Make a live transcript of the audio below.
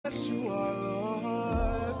You are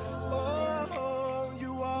Lord. Oh,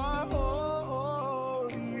 you are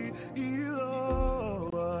holy,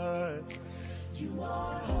 Lord. You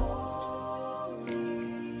are holy,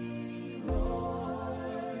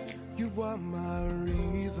 Lord. You are my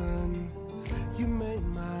reason. You made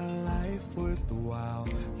my life worthwhile.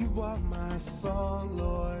 You are my song,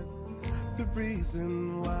 Lord. The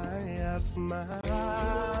reason why I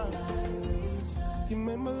smile. You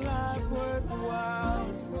made my life worthwhile.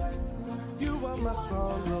 You are my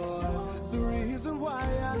song, Lord. The reason why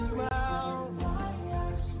I smile.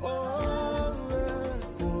 Oh,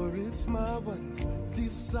 for it's my one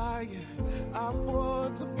desire. I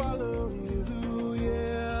want to follow you,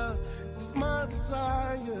 yeah. It's my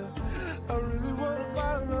desire. I really want to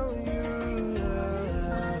follow you.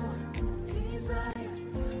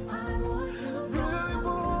 Really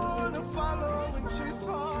want to follow and chase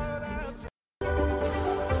hard after.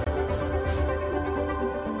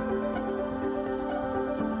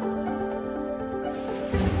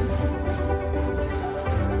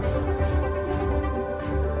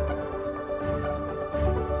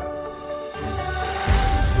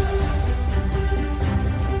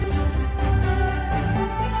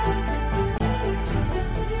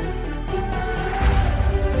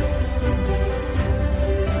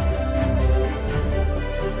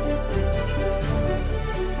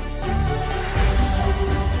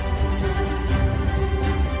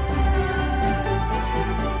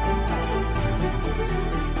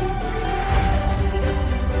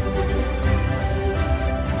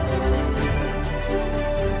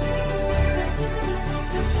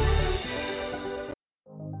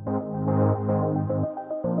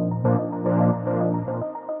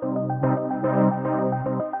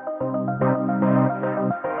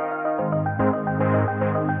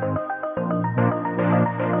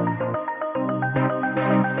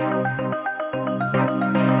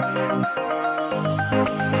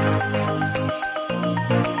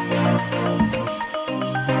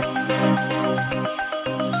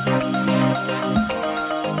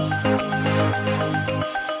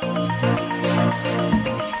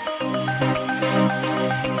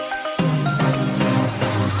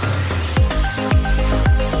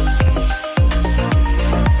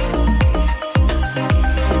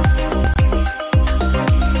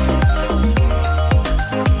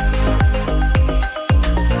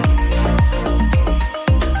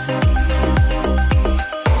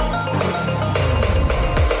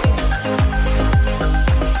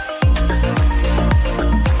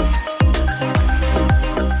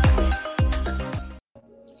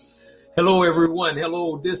 Hello, everyone.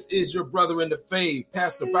 Hello, this is your brother in the faith,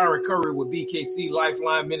 Pastor Byron Curry with BKC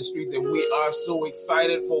Lifeline Ministries, and we are so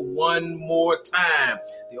excited for one more time.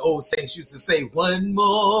 The old saints used to say, one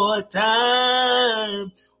more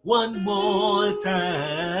time, one more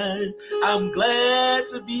time. I'm glad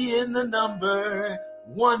to be in the number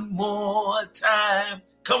one more time.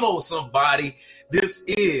 Come on, somebody. This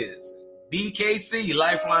is BKC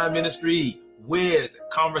Lifeline Ministry with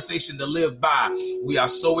Conversation to Live By. We are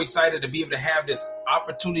so excited to be able to have this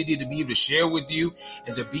opportunity to be able to share with you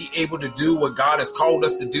and to be able to do what God has called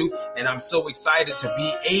us to do. And I'm so excited to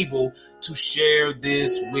be able to share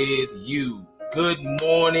this with you. Good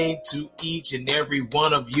morning to each and every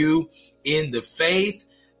one of you in the faith,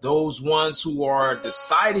 those ones who are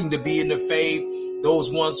deciding to be in the faith,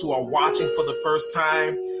 those ones who are watching for the first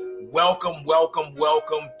time. Welcome, welcome,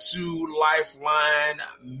 welcome to Lifeline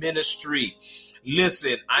Ministry.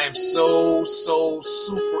 Listen, I am so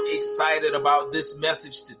super excited about this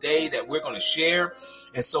message today that we're going to share.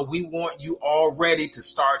 And so we want you already to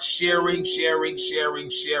start sharing.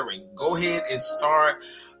 Go ahead and start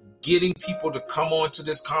getting people to come on to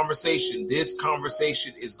this conversation. This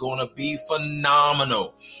conversation is going to be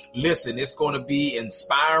phenomenal. Listen, it's going to be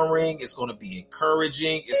inspiring. It's going to be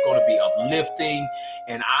encouraging. It's going to be uplifting.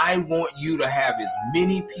 And I want you to have as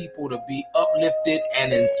many people to be uplifted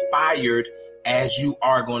and inspired as you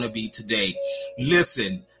are going to be today.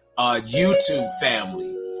 Listen, YouTube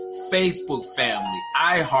family, Facebook family,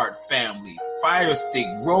 iHeart family, Fire Stick,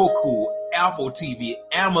 Roku, Apple TV,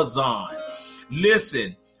 Amazon.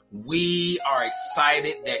 Listen, we are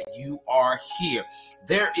excited that you are here.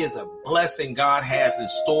 There is a blessing God has in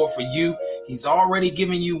store for you. He's already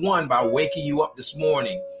given you one by waking you up this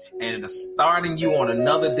morning and starting you on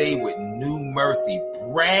another day with new mercy,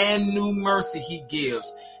 brand new mercy he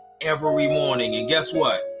gives every morning. And guess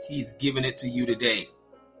what? He's giving it to you today.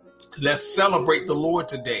 Let's celebrate the Lord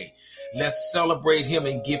today. Let's celebrate him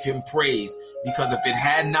and give him praise, because if it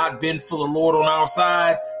had not been for the Lord on our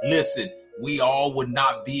side, listen, we all would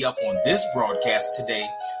not be up on this broadcast today.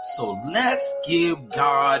 So let's give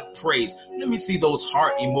God praise. Let me see those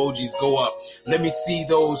heart emojis go up. Let me see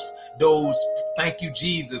those thank you,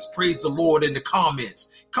 Jesus, praise the Lord in the comments.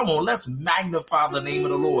 Come on, let's magnify the name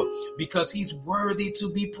of the Lord because he's worthy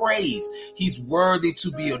to be praised. He's worthy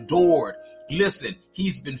to be adored. Listen,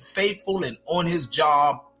 he's been faithful and on his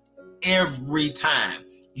job every time.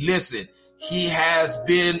 Listen, he has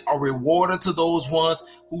been a rewarder to those ones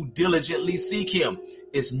who diligently seek him.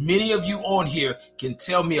 As many of you on here can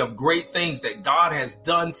tell me of great things that God has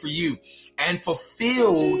done for you and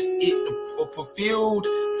fulfilled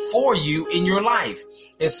for you in your life.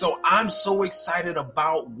 And so I'm so excited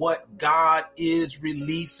about what God is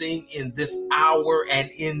releasing in this hour and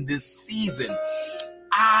in this season.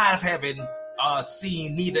 Eyes haven't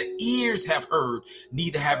seen, neither ears have heard,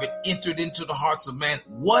 neither have it entered into the hearts of man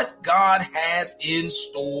what God has in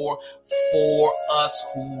store for us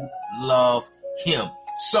who love him.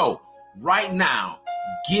 So right now,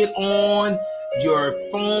 get on your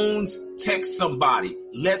phones, text somebody,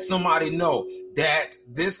 let somebody know that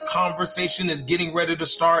this conversation is getting ready to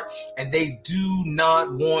start and they do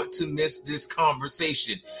not want to miss this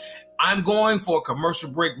conversation. I'm going for a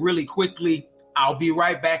commercial break really quickly. I'll be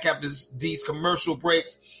right back after these commercial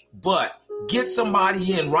breaks, but get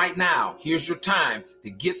somebody in right now. Here's your time to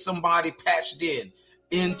get somebody patched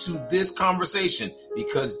into this conversation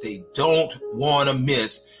because they don't want to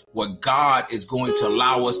miss what God is going to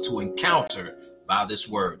allow us to encounter by this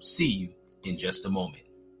word. See you in just a moment.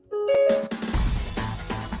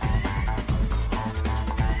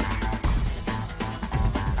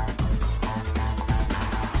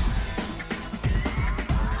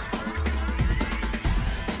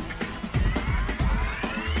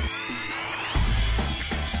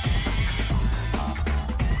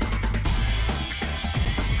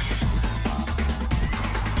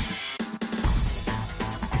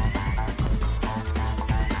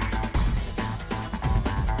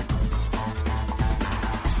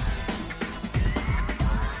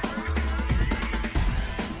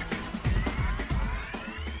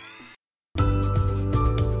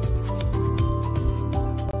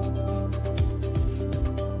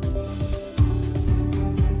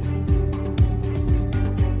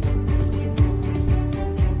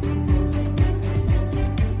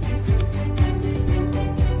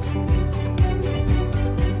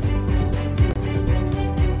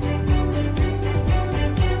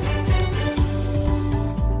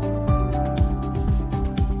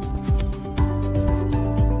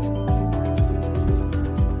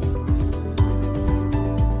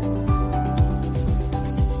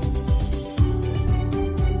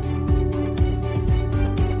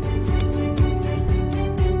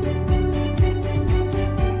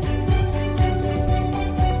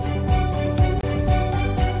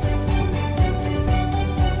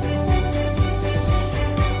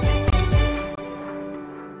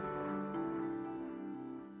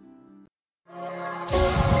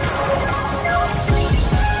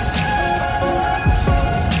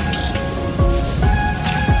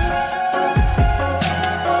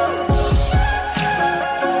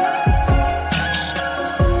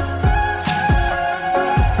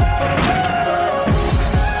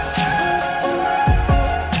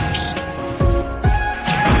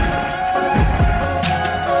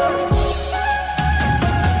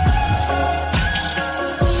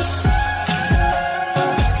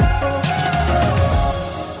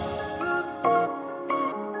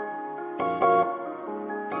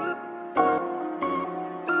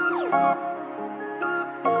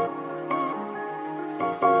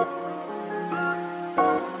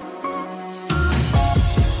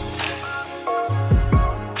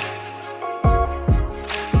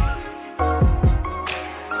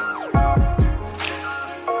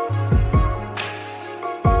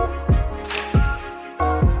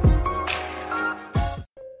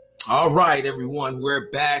 All right, everyone, we're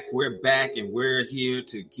back, and we're here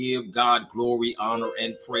to give God glory, honor,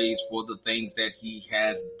 and praise for the things that he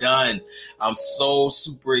has done. I'm so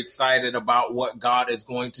super excited about what God is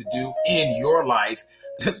going to do in your life.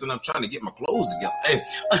 Listen, I'm trying to get my clothes together. Hey.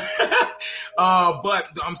 But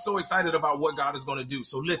I'm so excited about what God is going to do.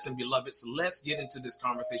 So listen, beloved, so let's get into this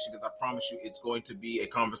conversation because I promise you it's going to be a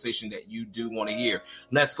conversation that you do want to hear.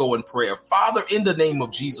 Let's go in prayer. Father, in the name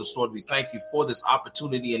of Jesus, Lord, we thank you for this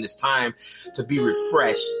opportunity and this time to be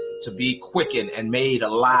refreshed, to be quickened and made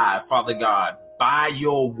alive, Father God, by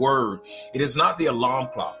your word. It is not the alarm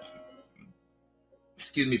clock.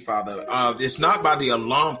 Excuse me, Father. It's not by the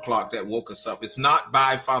alarm clock that woke us up. It's not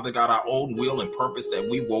by, Father God, our own will and purpose that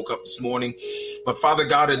we woke up this morning. But, Father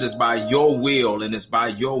God, it is by your will and it's by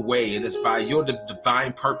your way and it's by your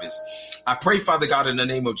divine purpose. I pray, Father God, in the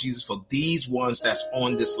name of Jesus, for these ones that's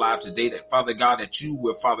on this live today, that, Father God, that you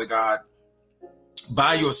will, Father God,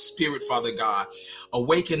 by your Spirit, Father God,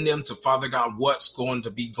 awaken them to, Father God, what's going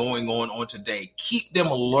to be going on today. Keep them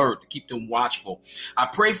alert, keep them watchful. I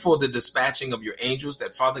pray for the dispatching of your angels,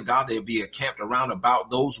 that, Father God, they'll be encamped around about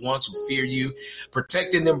those ones who fear you,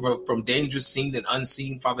 protecting them from dangers seen and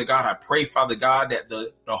unseen. Father God, I pray, Father God, that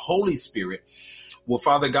the Holy Spirit will,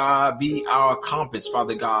 Father God, be our compass,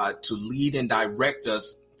 Father God, to lead and direct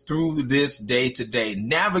us through this day today.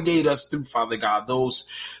 Navigate us through, Father God, those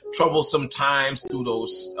troublesome times, through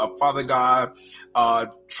those, Father God,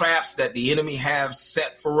 traps that the enemy have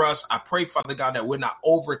set for us. I pray, Father God, that we're not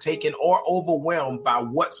overtaken or overwhelmed by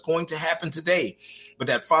what's going to happen today, but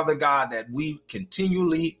that, Father God, that we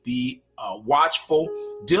continually be watchful,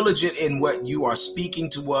 diligent in what you are speaking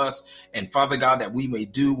to us, and, Father God, that we may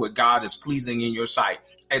do what God is pleasing in your sight.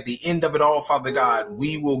 At the end of it all, Father God,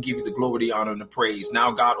 we will give you the glory, the honor, and the praise.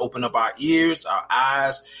 Now, God, open up our ears, our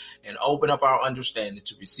eyes, and open up our understanding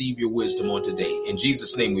to receive your wisdom on today. In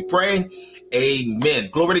Jesus' name we pray. Amen.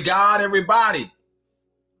 Glory to God, everybody.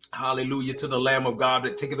 Hallelujah to the Lamb of God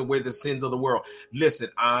that taketh away the sins of the world. Listen,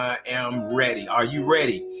 I am ready. Are you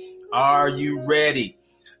ready? Are you ready?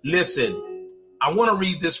 Listen, I want to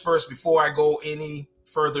read this first before I go any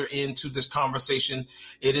further into this conversation.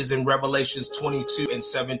 It is in Revelations 22 and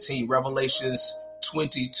 17. Revelations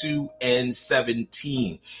 22 and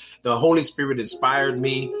 17. The Holy Spirit inspired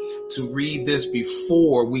me to read this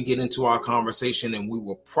before we get into our conversation, and we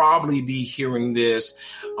will probably be hearing this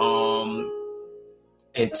until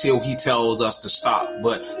he tells us to stop.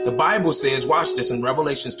 But the Bible says, watch this, in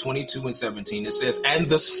Revelations 22 and 17, it says, "And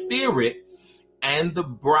the Spirit and the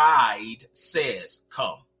bride says,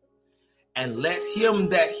 Come. And let him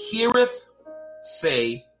that heareth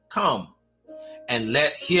say, Come. And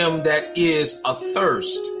let him that is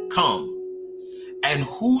athirst come. And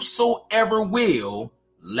whosoever will,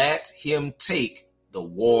 let him take the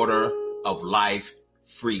water of life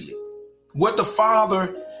freely." What the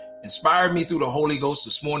Father inspired me through the Holy Ghost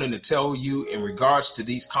this morning to tell you in regards to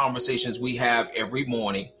these conversations we have every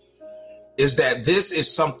morning is that this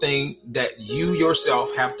is something that you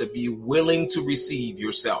yourself have to be willing to receive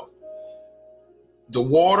yourself. The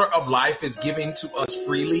water of life is given to us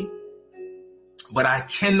freely, but I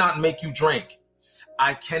cannot make you drink.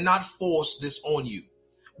 I cannot force this on you.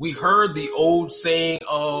 We heard the old saying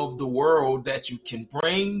of the world that you can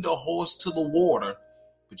bring the horse to the water,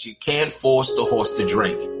 but you can't force the horse to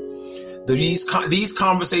drink. These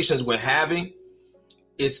conversations we're having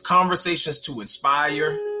is conversations to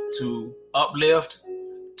inspire, to uplift,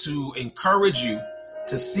 to encourage you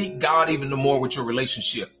to seek God even more with your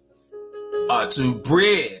relationship. To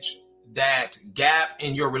bridge that gap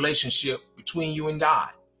in your relationship between you and God.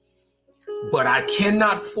 But I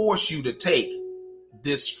cannot force you to take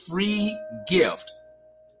this free gift,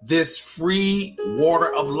 this free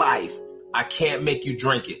water of life. I can't make you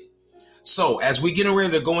drink it. So as we getting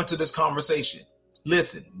ready to go into this conversation,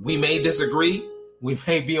 listen, we may disagree. We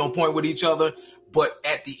may be on point with each other, but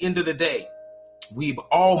at the end of the day, we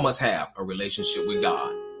all must have a relationship with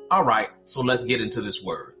God. All right, so let's get into this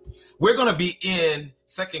word. We're going to be in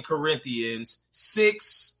 2 Corinthians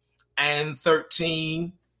 6 and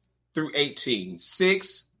 13 through 18.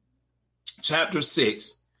 Chapter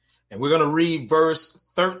 6, and we're going to read verse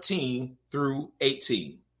 13 through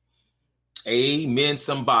 18. Amen,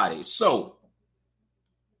 somebody. So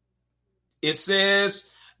it says,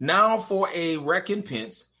 "Now for a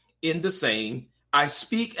recompense in the same, I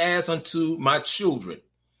speak as unto my children.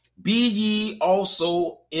 Be ye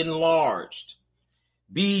also enlarged.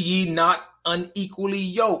 Be ye not unequally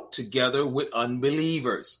yoked together with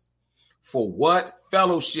unbelievers. For what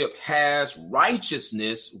fellowship has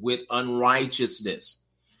righteousness with unrighteousness?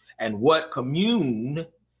 And what communion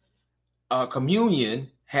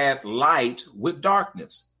hath light with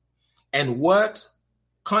darkness? And what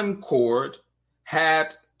concord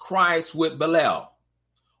hath Christ with Belial?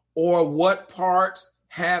 Or what part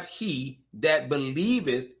hath he that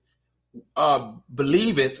believeth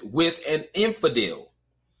with an infidel?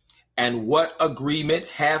 And what agreement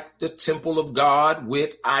hath the temple of God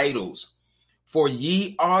with idols? For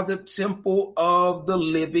ye are the temple of the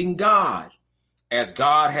living God. As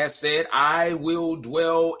God has said, I will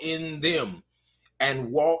dwell in them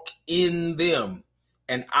and walk in them,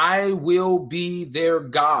 and I will be their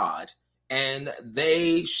God, and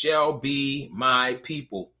they shall be my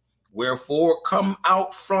people. Wherefore come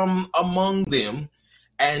out from among them,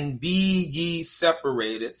 and be ye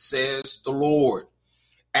separated, says the Lord,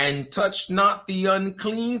 and touch not the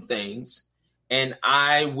unclean things, and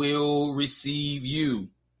I will receive you,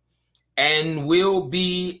 and will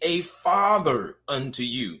be a father unto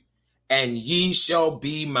you, and ye shall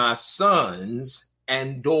be my sons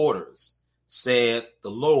and daughters, saith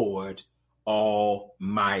the Lord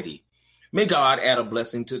Almighty. May God add a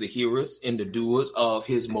blessing to the hearers and the doers of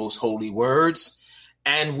his most holy words.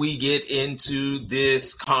 And we get into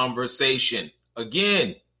this conversation.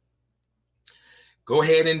 Again, go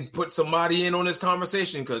ahead and put somebody in on this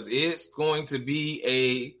conversation because it's going to be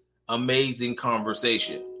an amazing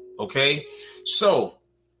conversation. Okay, so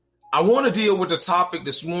I want to deal with the topic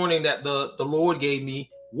this morning that the Lord gave me.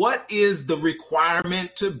 What is the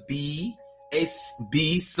requirement to be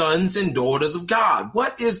sons and daughters of God?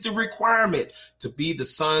 What is the requirement to be the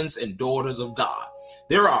sons and daughters of God?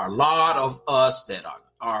 There are a lot of us that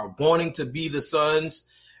are wanting to be the sons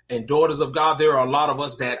and daughters of God. There are a lot of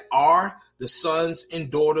us that are the sons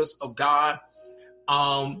and daughters of God.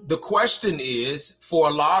 The question is, for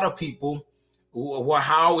a lot of people, well,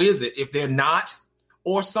 how is it if they're not,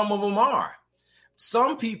 or some of them are?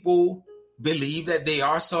 Some people believe that they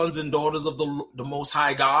are sons and daughters of the Most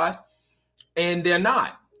High God, and they're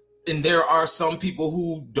not. And there are some people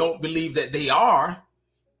who don't believe that they are,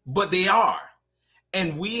 but they are.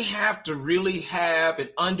 And we have to really have an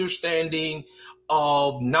understanding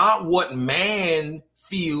of not what man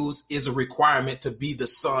feels is a requirement to be the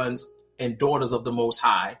sons and daughters of the Most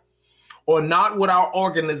High, or not what our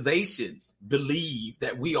organizations believe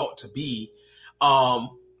that we ought to be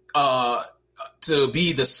the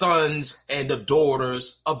sons and the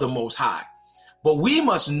daughters of the Most High. But we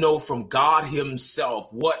must know from God himself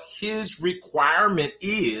what his requirement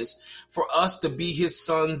is for us to be his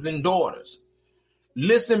sons and daughters.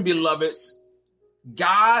 Listen, beloveds,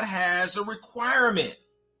 God has a requirement,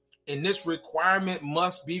 and this requirement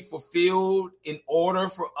must be fulfilled in order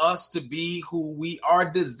for us to be who we are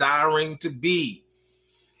desiring to be.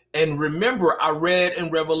 And remember, I read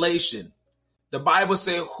in Revelation, the Bible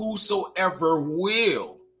said, whosoever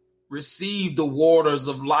will receive the waters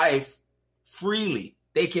of life freely,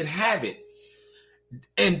 they can have it.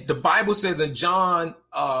 And the Bible says in John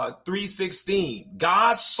 3:16,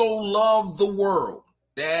 God so loved the world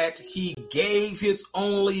that he gave his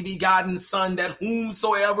only begotten son, that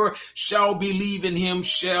whomsoever shall believe in him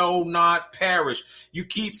shall not perish. You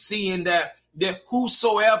keep seeing that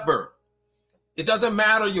whosoever, it doesn't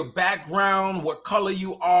matter your background, what color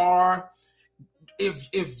you are.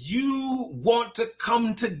 If you want to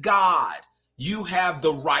come to God, you have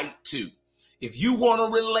the right to. If you want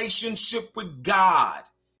a relationship with God,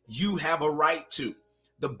 you have a right to.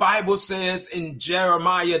 The Bible says in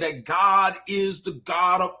Jeremiah that God is the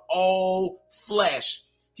God of all flesh.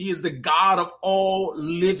 He is the God of all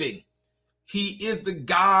living. He is the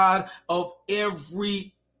God of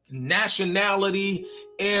every nationality,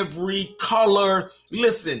 every color.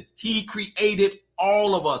 Listen, he created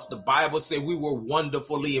all of us. The Bible said we were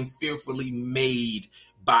wonderfully and fearfully made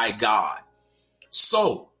by God.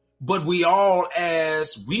 So, but we all,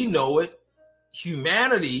 as we know it,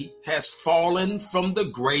 humanity has fallen from the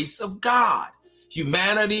grace of God.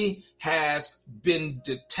 Humanity has been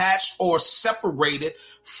detached or separated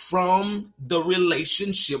from the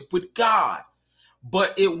relationship with God.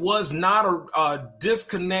 But it was not a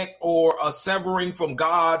disconnect or a severing from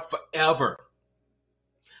God forever.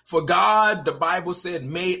 For God, the Bible said,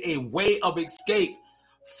 made a way of escape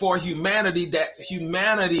for humanity, that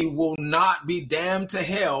humanity will not be damned to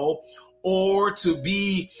hell or to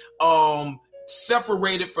be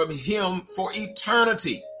separated from him for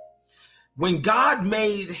eternity. When God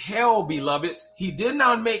made hell, beloveds, he did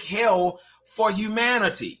not make hell for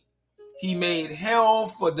humanity. He made hell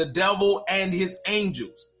for the devil and his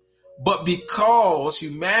angels. But because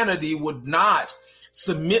humanity would not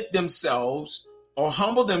submit themselves or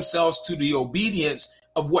humble themselves to the obedience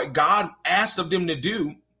of what God asked of them to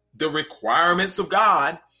do, the requirements of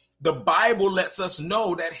God, the Bible lets us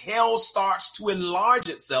know that hell starts to enlarge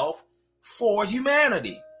itself for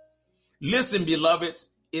humanity. Listen, beloveds,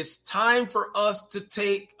 it's time for us to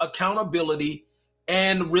take accountability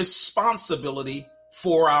and responsibility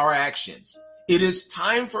for our actions. It is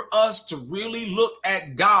time for us to really look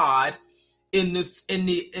at God in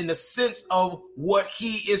the sense of what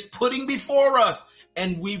he is putting before us,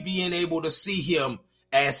 and we being able to see him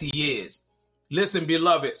as he is. Listen,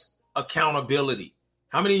 beloveds, accountability.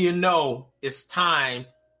 How many of you know it's time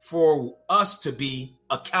for us to be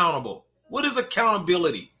accountable? What is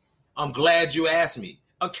accountability? I'm glad you asked me.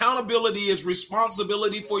 Accountability is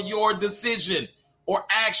responsibility for your decision or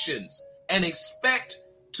actions and expect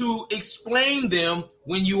to explain them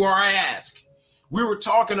when you are asked. We were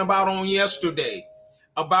talking about on yesterday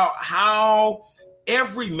about how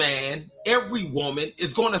every man, every woman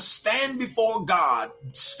is going to stand before God,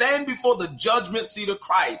 stand before the judgment seat of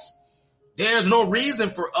Christ. There's no reason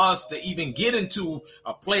for us to even get into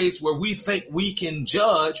a place where we think we can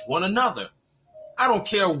judge one another. I don't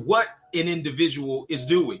care what an individual is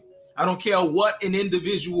doing. I don't care what an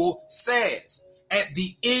individual says. At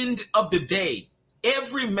the end of the day,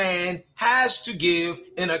 every man has to give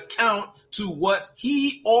an account to what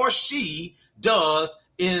he or she does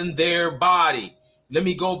in their body. Let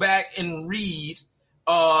me go back and read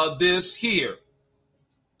this here.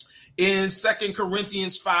 In 2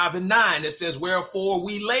 Corinthians 5:9, it says, wherefore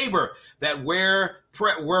we labor that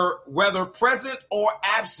whether present or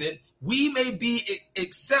absent, we may be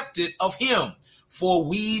accepted of him. For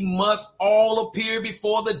we must all appear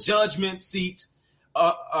before the judgment seat,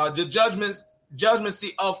 judgment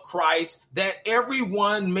seat of Christ, that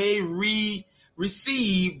everyone may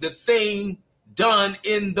receive the thing done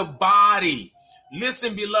in the body.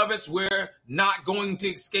 Listen, beloveds, we're not going to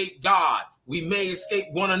escape God. We may escape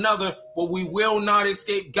one another, but we will not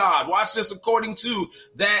escape God. Watch this. According to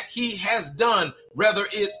that he has done, whether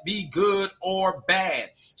it be good or bad.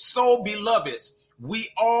 So, beloveds, we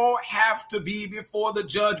all have to be before the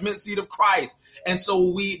judgment seat of Christ. And so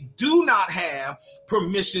we do not have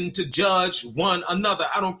permission to judge one another.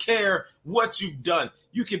 I don't care what you've done.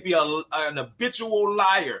 You can be an habitual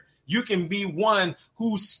liar. You can be one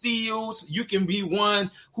who steals. You can be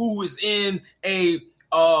one who is in a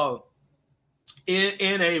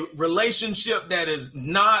relationship that is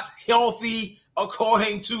not healthy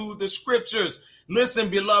according to the scriptures. Listen,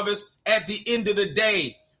 beloveds, at the end of the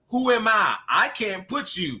day, who am I? I can't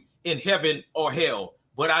put you in heaven or hell,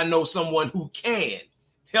 but I know someone who can.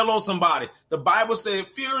 Hello, somebody. The Bible said,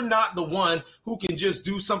 fear not the one who can just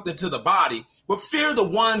do something to the body, but fear the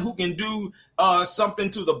one who can do something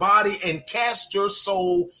to the body and cast your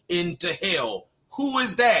soul into hell. Who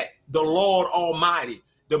is that? The Lord Almighty,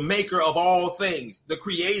 the maker of all things, the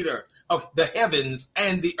creator of the heavens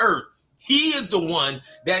and the earth. He is the one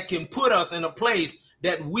that can put us in a place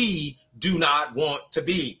that we do not want to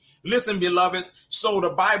be. Listen, beloveds. So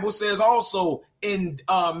the Bible says also in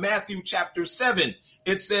Matthew chapter 7,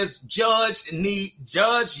 it says, judge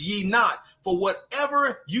ye not, for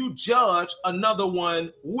whatever you judge another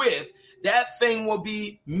one with, that thing will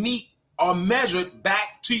be meet or measured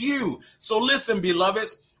back to you. So listen,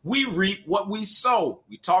 beloveds, we reap what we sow.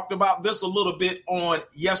 We talked about this a little bit on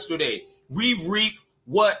yesterday. We reap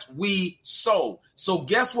what we sow. So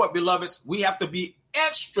guess what, beloveds? We have to be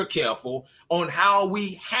extra careful on how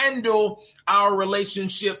we handle our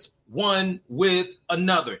relationships one with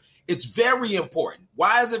another. It's very important.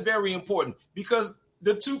 Why is it very important? Because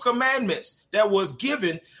the two commandments that was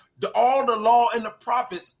given, all the law and the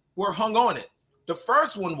prophets were hung on it. The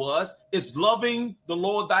first one is loving the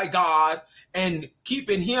Lord thy God and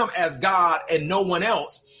keeping him as God and no one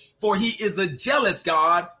else. For he is a jealous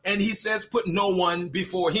God, and he says, put no one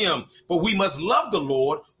before him. But we must love the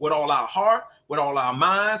Lord with all our heart, with all our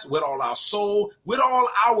minds, with all our soul, with all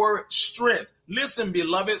our strength. Listen,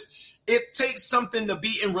 beloveds, it takes something to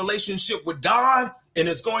be in relationship with God, and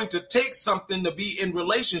it's going to take something to be in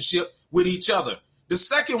relationship with each other. The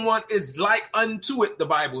second one is like unto it, the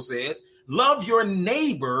Bible says, love your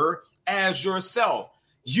neighbor as yourself.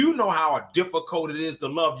 You know how difficult it is to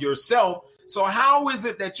love yourself. So how is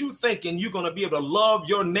it that you thinking you're going to be able to love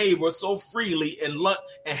your neighbor so freely and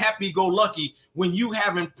happy-go-lucky when you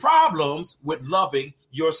having problems with loving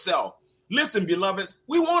yourself? Listen, beloveds,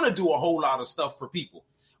 we want to do a whole lot of stuff for people.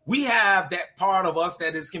 We have that part of us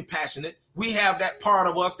that is compassionate. We have that part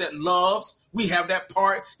of us that loves. We have that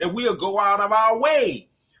part that we'll go out of our way.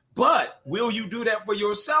 But will you do that for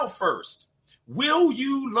yourself first? Will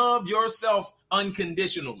you love yourself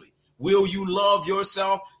unconditionally? Will you love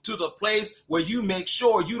yourself to the place where you make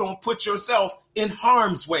sure you don't put yourself in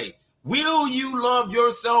harm's way? Will you love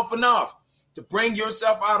yourself enough to bring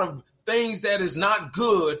yourself out of things that is not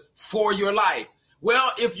good for your life?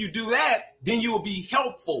 Well, if you do that, then you will be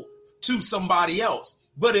helpful to somebody else.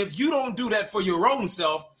 But if you don't do that for your own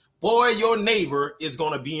self, boy, your neighbor is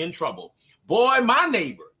going to be in trouble. Boy, my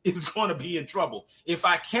neighbor is going to be in trouble if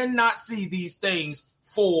I cannot see these things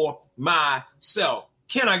for myself.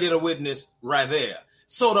 Can I get a witness right there?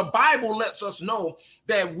 So the Bible lets us know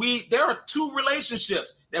that there are two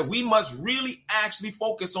relationships that we must really actually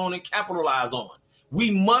focus on and capitalize on.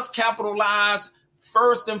 We must capitalize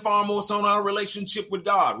first and foremost on our relationship with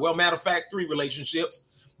God. Well, matter of fact, three relationships.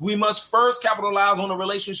 We must first capitalize on the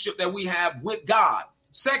relationship that we have with God.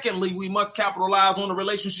 Secondly, we must capitalize on the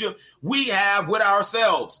relationship we have with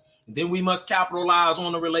ourselves. Then we must capitalize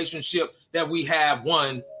on the relationship that we have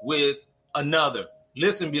one with another.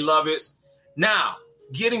 Listen, beloveds. Now,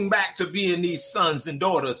 getting back to being these sons and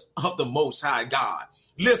daughters of the Most High God.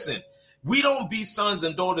 Listen, we don't be sons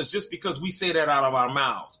and daughters just because we say that out of our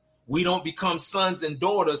mouths. We don't become sons and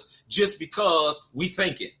daughters just because we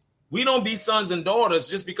think it. We don't be sons and daughters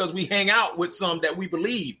just because we hang out with some that we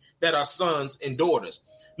believe that are sons and daughters.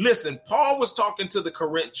 Listen, Paul was talking to the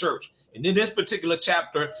Corinth church. And in this particular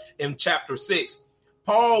chapter, in chapter 6,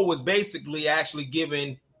 Paul was basically actually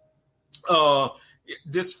giving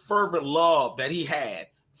this fervent love that he had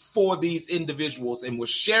for these individuals and was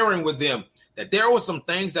sharing with them that there were some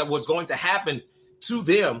things that was going to happen to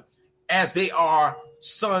them as they are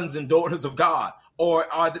sons and daughters of God, or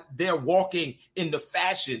are they're walking in the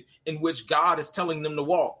fashion in which God is telling them to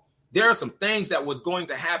walk. There are some things that was going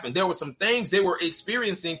to happen. There were some things they were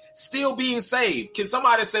experiencing still being saved. Can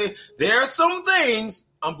somebody say, there are some things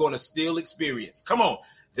I'm going to still experience? Come on.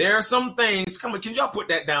 There are some things. Come on. Can y'all put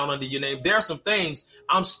that down under your name? There are some things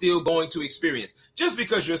I'm still going to experience. Just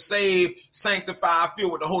because you're saved, sanctified,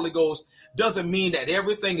 filled with the Holy Ghost doesn't mean that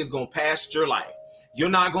everything is going to pass your life. You're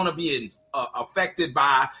not going to be affected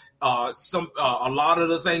by a lot of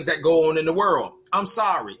the things that go on in the world. I'm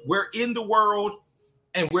sorry. We're in the world.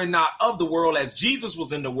 And we're not of the world as Jesus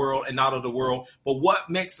was in the world and not of the world. But what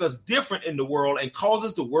makes us different in the world and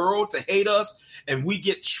causes the world to hate us and we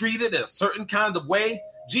get treated in a certain kind of way?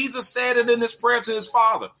 Jesus said it in his prayer to his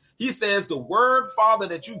Father. He says, the word, Father,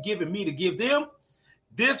 that you've given me to give them,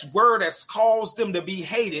 this word has caused them to be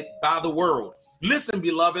hated by the world. Listen,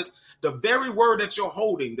 beloveds, the very word that you're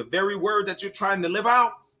holding, the very word that you're trying to live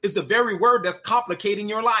out is the very word that's complicating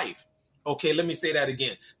your life. Okay, let me say that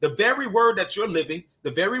again. The very word that you're living,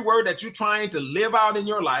 the very word that you're trying to live out in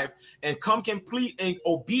your life and come complete in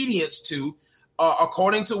obedience to,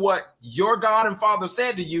 according to what your God and Father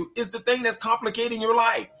said to you, is the thing that's complicating your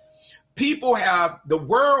life. The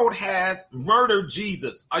world has murdered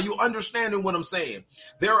Jesus. Are you understanding what I'm saying?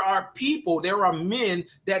 There are men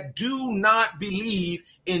that do not believe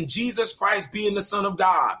in Jesus Christ being the Son of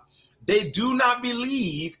God. They do not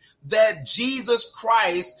believe that Jesus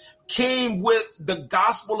Christ came with the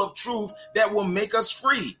gospel of truth that will make us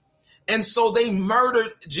free. And so they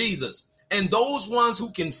murdered Jesus. And those ones who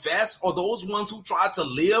confess, or those ones who try to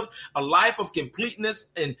live a life of completeness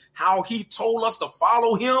and how he told us to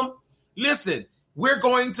follow him, listen, we're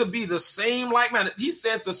going to be the same like man. He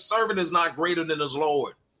says the servant is not greater than his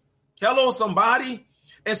Lord. Hello, somebody.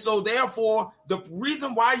 And so therefore, the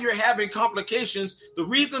reason why you're having complications, the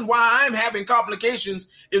reason why I'm having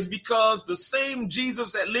complications is because the same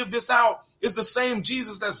Jesus that lived this out is the same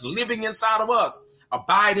Jesus that's living inside of us.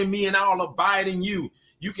 Abide in me and I'll abide in you.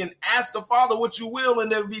 You can ask the Father what you will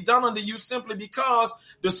and it'll be done unto you, simply because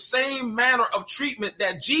the same manner of treatment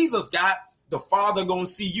that Jesus got, the Father gonna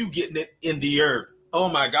see you getting it in the earth. Oh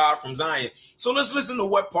my God, from Zion. So let's listen to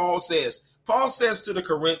what Paul says. Paul says to the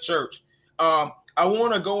Corinth church, I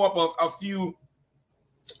want to go up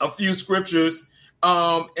a few scriptures,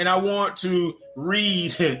 and I want to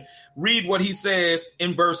read what he says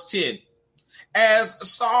in verse 10. As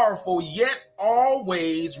sorrowful, yet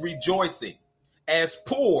always rejoicing, as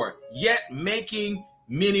poor, yet making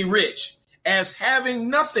many rich, as having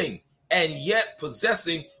nothing, and yet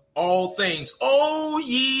possessing all things. O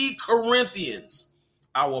ye Corinthians,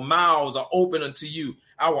 our mouths are open unto you.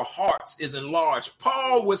 Our hearts is enlarged.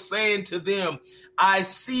 Paul was saying to them, I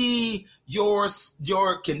see your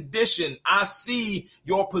condition. I see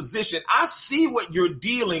your position. I see what you're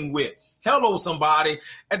dealing with. Hello, somebody.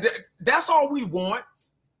 That's all we want.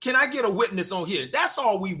 Can I get a witness on here? That's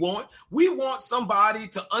all we want. We want somebody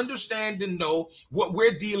to understand and know what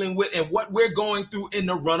we're dealing with and what we're going through in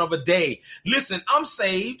the run of a day. Listen, I'm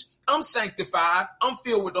saved. I'm sanctified. I'm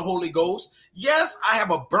filled with the Holy Ghost. Yes, I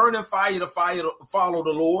have a burning fire to follow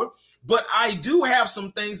the Lord, but I do have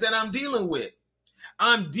some things that I'm dealing with.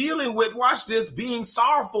 I'm dealing with, watch this, being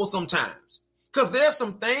sorrowful sometimes, because there's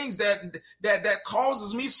some things that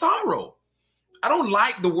causes me sorrow. I don't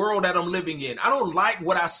like the world that I'm living in. I don't like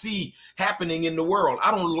what I see happening in the world. I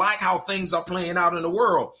don't like how things are playing out in the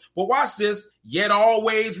world. But watch this, yet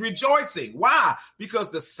always rejoicing. Why? Because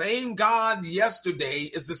the same God yesterday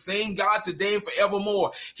is the same God today and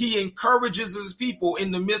forevermore. He encourages his people in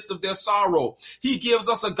the midst of their sorrow. He gives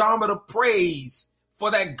us a garment of praise for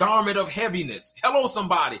that garment of heaviness. Hello,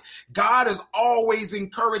 somebody. God is always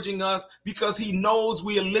encouraging us because he knows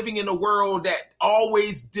we are living in a world that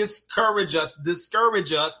always discourage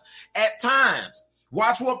us at times.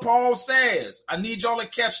 Watch what Paul says. I need y'all to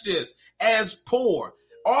catch this. As poor.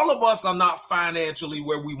 all of us are not financially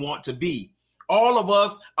where we want to be. All of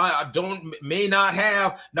us may not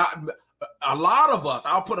have, a lot of us,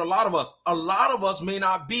 I'll put a lot of us may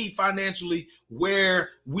not be financially where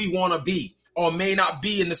we want to be, or may not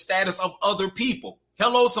be in the status of other people.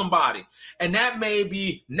 Hello, somebody. And that may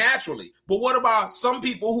be naturally. But what about some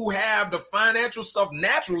people who have the financial stuff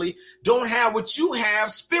naturally, don't have what you have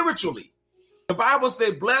spiritually? The Bible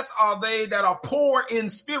says, blessed are they that are poor in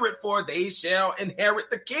spirit, for they shall inherit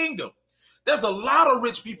the kingdom. There's a lot of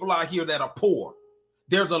rich people out here that are poor.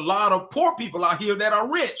 There's a lot of poor people out here that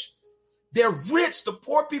are rich. They're rich. The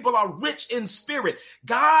poor people are rich in spirit.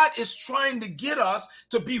 God is trying to get us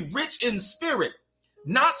to be rich in spirit.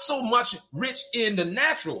 Not so much rich in the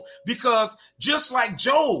natural, because just like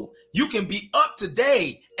Job, you can be up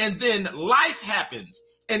today and then life happens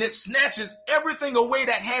and it snatches everything away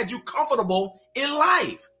that had you comfortable in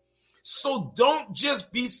life. So don't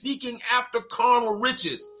just be seeking after carnal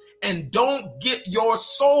riches, and don't get your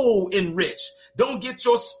soul enriched. Don't get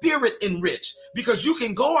your spirit enriched, because you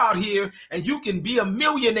can go out here and you can be a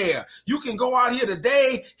millionaire. You can go out here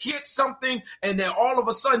today, hit something, and then all of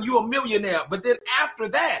a sudden you're a millionaire. But then after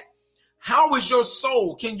that, how is your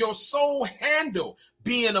soul? Can your soul handle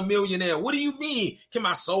being a millionaire? What do you mean? Can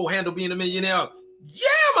my soul handle being a millionaire? Yeah,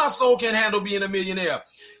 my soul can handle being a millionaire.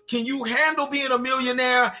 Can you handle being a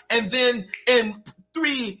millionaire and then in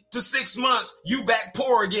 3 to 6 months, you back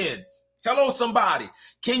poor again? Hello, somebody.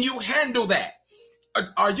 Can you handle that?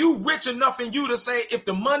 Are you rich enough in you to say, if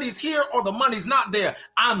the money's here or the money's not there,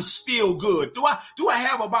 I'm still good? Do I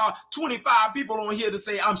have about 25 people on here to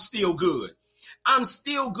say I'm still good? I'm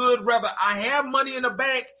still good whether I have money in the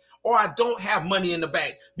bank or I don't have money in the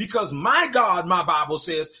bank, because my God, my Bible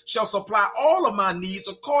says, shall supply all of my needs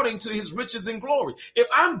according to his riches and glory. If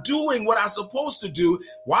I'm doing what I'm supposed to do,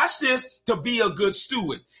 watch this, to be a good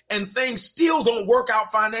steward, and things still don't work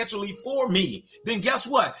out financially for me, then guess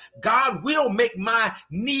what? God will make my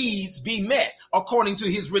needs be met according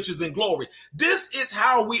to his riches and glory. This is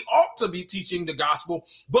how we ought to be teaching the gospel,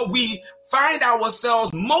 but we find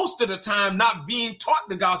ourselves most of the time not being taught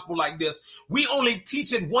the gospel like this. We only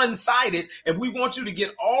teach it one-sided, and we want you to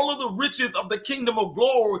get all of the riches of the kingdom of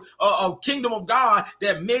glory, of kingdom of God,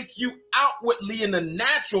 that make you outwardly in the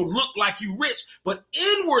natural look like you rich, but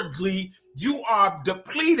inwardly you are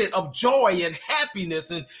depleted of joy and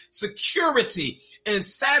happiness and security and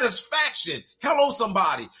satisfaction. Hello,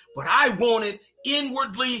 somebody. But I want it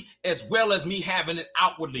inwardly as well as me having it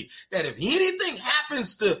outwardly. That if anything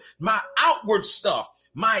happens to my outward stuff,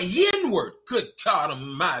 my inward, good God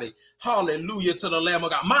Almighty, hallelujah to the Lamb of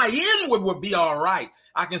God, my inward would be all right.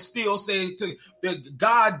 I can still say to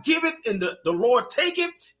God, give it and the Lord take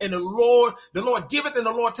it, and the Lord giveth and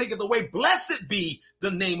the Lord taketh away. Blessed be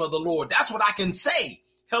the name of the Lord. That's what I can say.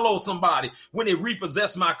 Hello, somebody. When they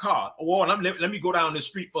repossess my car, let me go down the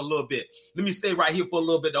street for a little bit. Let me stay right here for a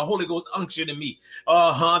little bit. The Holy Ghost unctioned me,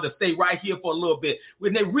 to stay right here for a little bit.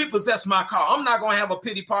 When they repossess my car, I'm not going to have a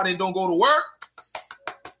pity party and don't go to work.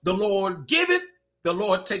 The Lord give it, the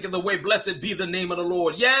Lord taketh away. Blessed be the name of the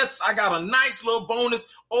Lord. Yes, I got a nice little bonus.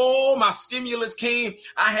 Oh, my stimulus came.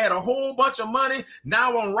 I had a whole bunch of money.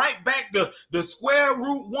 Now I'm right back to the square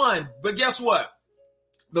root one. But guess what?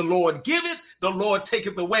 The Lord giveth, the Lord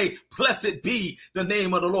taketh away. Blessed be the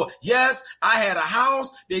name of the Lord. Yes, I had a house.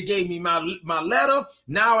 They gave me my letter.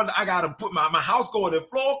 Now I got to put my house going in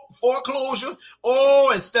foreclosure.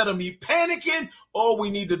 Oh, instead of me panicking, we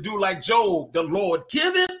need to do like Job. The Lord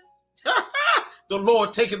giveth, the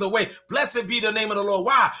Lord taketh away. Blessed be the name of the Lord.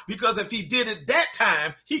 Why? Because if he did it that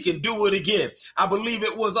time, he can do it again. I believe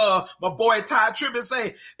it was my boy Ty Tribbett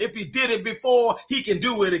say, if he did it before, he can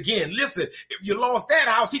do it again. Listen, if you lost that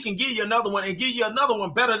house, he can give you another one and give you another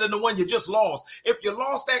one better than the one you just lost. If you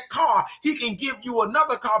lost that car, he can give you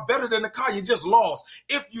another car better than the car you just lost.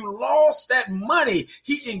 If you lost that money,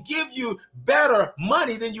 he can give you better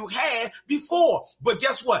money than you had before. But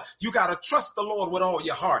guess what? You got to trust the Lord with all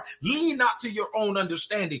your heart. Lean not to your own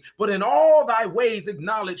understanding, but in all thy ways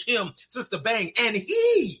acknowledge him, Sister Bang, and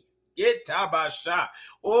he,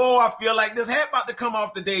 I feel like this hat about to come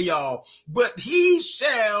off today, y'all, but he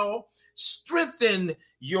shall strengthen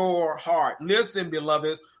your heart. Listen,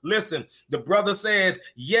 beloveds, listen, the brother says,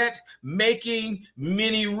 yet making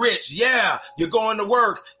many rich. Yeah, you're going to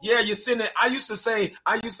work. Yeah, you're sending. I used to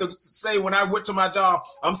say when I went to my job,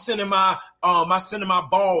 I'm sending my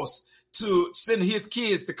boss to send his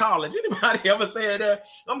kids to college. Anybody ever said that?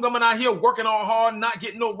 I'm coming out here working all hard, not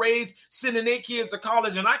getting no raise, sending their kids to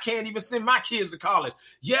college, and I can't even send my kids to college.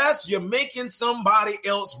 Yes, you're making somebody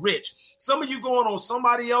else rich. Some of you going on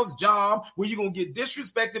somebody else's job where you're going to get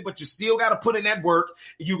disrespected, but you still got to put in that work.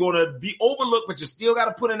 You're going to be overlooked, but you still got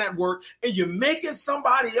to put in that work. And you're making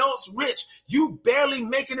somebody else rich. You barely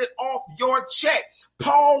making it off your check.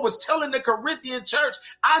 Paul was telling the Corinthian church,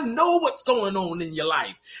 I know what's going on in your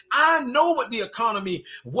life. I know what the economy,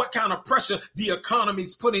 what kind of pressure the economy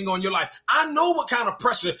is putting on your life. I know what kind of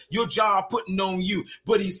pressure your job putting on you.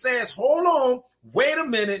 But he says, hold on. Wait a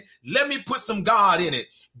minute. Let me put some God in it.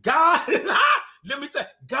 God, let me tell you,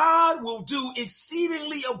 God will do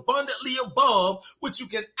exceedingly abundantly above what you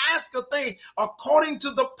can ask a thing according to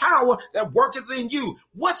the power that worketh in you.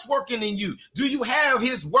 What's working in you? Do you have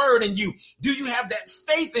his word in you? Do you have that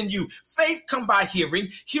faith in you? Faith come by hearing,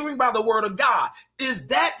 hearing by the word of God. Is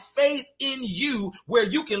that faith in you where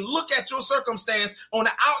you can look at your circumstance on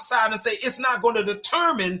the outside and say, it's not going to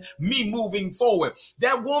determine me moving forward?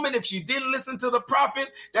 That woman, if she didn't listen to the prophet,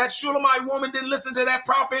 that Shulamite woman didn't listen to that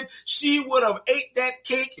prophet, she would have ate that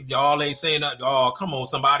cake. Y'all ain't saying that. Oh, come on,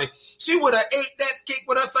 somebody. She would have ate that cake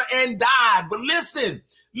with her son and died. But listen,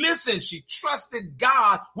 she trusted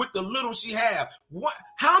God with the little she had.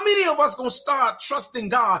 How many of us going to start trusting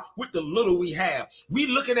God with the little we have? We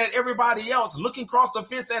looking at everybody else, looking across the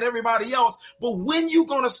fence at everybody else. But when you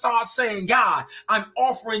going to start saying, God, I'm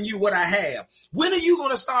offering you what I have? When are you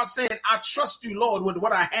going to start saying, I trust you, Lord, with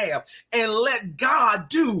what I have, and let God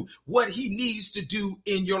do what he needs to do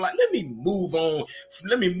in your life? Let me move on.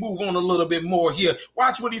 Let me move on a little bit more here.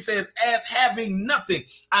 Watch what he says, as having nothing.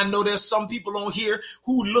 I know there's some people on here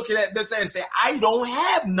who looking at this and say, I don't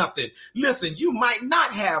have nothing. Listen, you might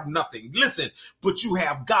not have nothing. Listen, but you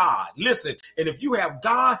have God. Listen, and if you have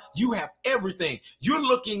God, you have everything. You're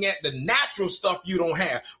looking at the natural stuff you don't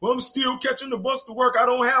have. Well, I'm still catching the bus to work. I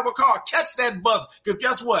don't have a car. Catch that bus, because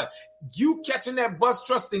guess what? You catching that bus,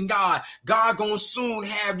 trusting God, God gonna soon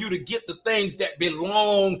have you to get the things that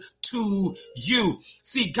belong to you.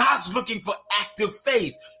 See, God's looking for active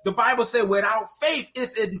faith. The Bible said without faith,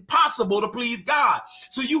 it's impossible to please God.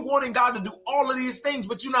 So you wanting God to do all of these things,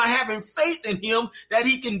 but you're not having faith in him that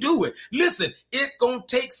he can do it. Listen, it's gonna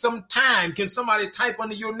take some time. Can somebody type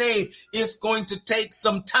under your name? It's going to take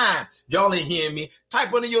some time. Y'all ain't hearing me.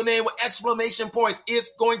 Type under your name with exclamation points.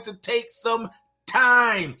 It's going to take some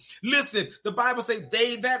time. Listen, the Bible says,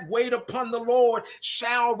 they that wait upon the Lord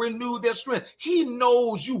shall renew their strength. He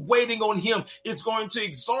knows you waiting on him is going to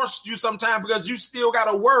exhaust you sometime, because you still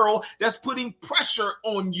got a world that's putting pressure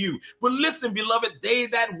on you. But listen, beloved, they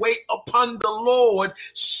that wait upon the Lord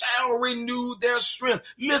shall renew their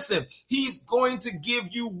strength. Listen, he's going to give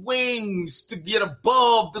you wings to get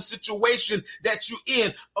above the situation that you're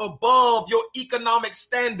in, above your economic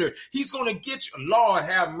standard. He's going to get you, Lord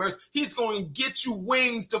have mercy, he's going to get you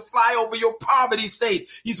wings to fly over your poverty state.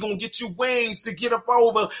 He's going to get you wings to get up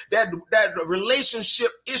over that relationship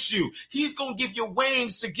issue. He's going to give you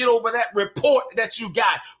wings to get over that report that you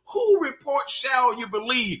got. Who report shall you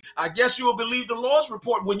believe? I guess you will believe the Lord's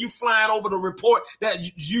report when you flying over the report that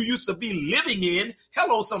you used to be living in.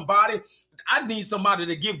 Hello, somebody. I need somebody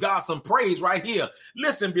to give God some praise right here.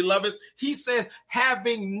 Listen, beloveds, he says,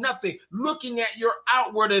 having nothing, looking at your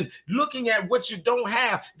outward and looking at what you don't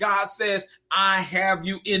have. God says, I have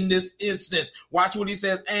you in this instance. Watch what he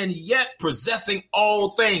says, and yet possessing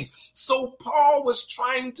all things. So Paul was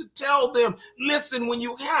trying to tell them, listen, when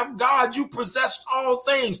you have God, you possess all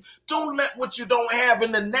things. Don't let what you don't have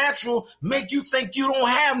in the natural make you think you don't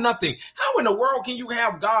have nothing. How in the world can you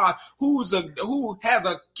have God who has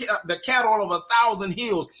the cattle of 1,000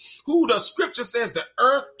 hills, who the scripture says the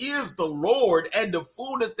earth is the Lord and the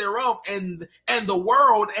fullness thereof, and the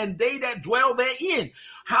world and they that dwell therein?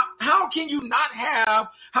 How can you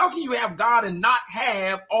have God and not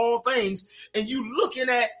have all things? And you looking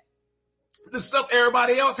at the stuff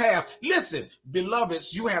everybody else have. Listen,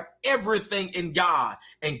 beloveds, you have everything in God,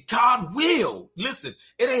 and God will. Listen,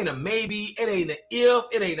 it ain't a maybe, it ain't an if,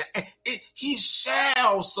 it ain't he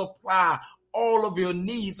shall supply all of your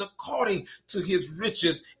needs according to his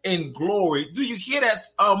riches and glory. Do you hear that,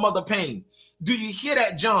 Mother Payne? Do you hear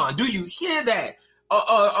that, John? Do you hear that?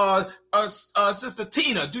 Sister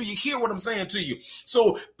Tina, do you hear what I'm saying to you?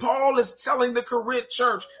 So Paul is telling the Corinth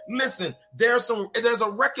church, listen, there's a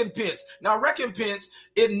recompense. Now, recompense,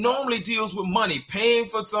 it normally deals with money, paying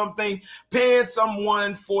for something, paying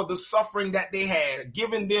someone for the suffering that they had,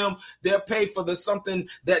 giving them their pay for the something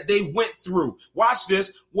that they went through. Watch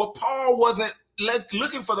this. What Paul wasn't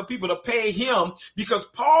looking for the people to pay him, because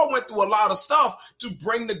Paul went through a lot of stuff to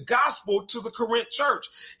bring the gospel to the Corinth church.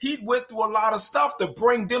 He went through a lot of stuff to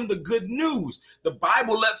bring them the good news. The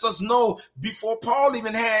Bible lets us know before Paul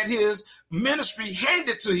even had his ministry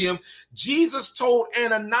handed to him, Jesus told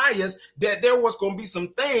Ananias that there was going to be some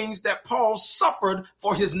things that Paul suffered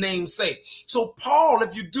for his name's sake. So Paul,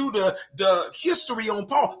 if you do the history on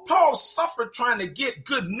Paul suffered trying to get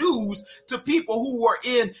good news to people who were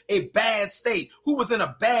in a bad state, who was in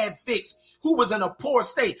a bad fix, who was in a poor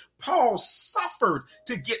state. Paul suffered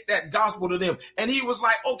to get that gospel to them. And he was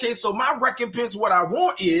like, okay, so my recompense, what I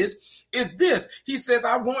want is this. He says,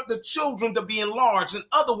 I want the children to be enlarged. In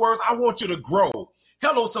other words, I want you to grow.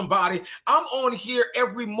 Hello, somebody. I'm on here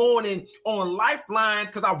every morning on Lifeline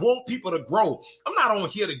because I want people to grow. I'm not on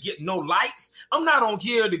here to get no likes. I'm not on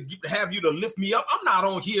here to have you to lift me up. I'm not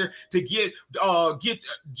on here to get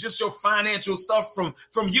just your financial stuff from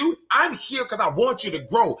you. I'm here because I want you to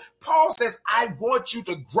grow. Paul says, I want you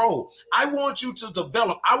to grow. I want you to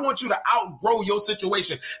develop. I want you to outgrow your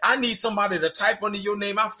situation. I need somebody to type under your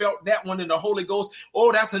name. I felt that one in the Holy Ghost.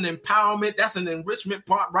 Oh, that's an empowerment. That's an enrichment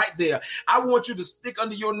part right there. I want you to stick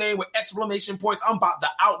under your name with exclamation points. I'm about to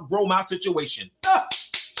outgrow my situation.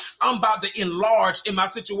 I'm about to enlarge in my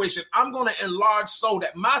situation. I'm going to enlarge so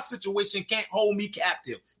that my situation can't hold me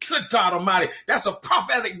captive. Good God Almighty. That's a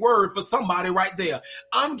prophetic word for somebody right there.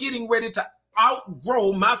 I'm getting ready to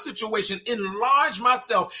outgrow my situation, enlarge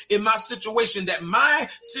myself in my situation, that my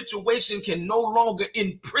situation can no longer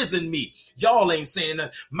imprison me. Y'all ain't saying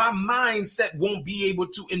that. My mindset won't be able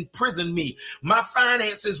to imprison me. My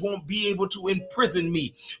finances won't be able to imprison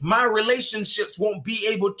me. My relationships won't be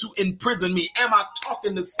able to imprison me. Am I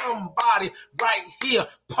talking to somebody right here?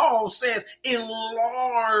 Paul says,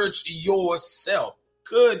 enlarge yourself.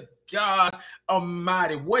 Good God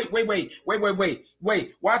Almighty. Wait.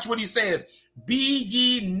 Watch what he says. Be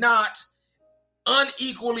ye not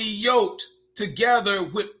unequally yoked together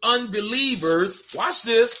with unbelievers. Watch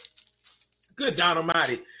this. Good God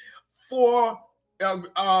Almighty. For,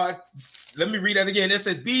 let me read that again. It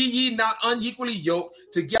says, be ye not unequally yoked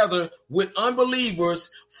together with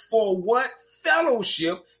unbelievers. For what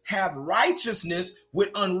fellowship have righteousness with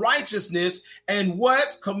unrighteousness, and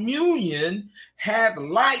what communion have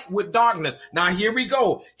light with darkness? Now here we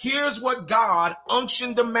go. Here's what God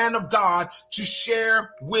unctioned the man of God to share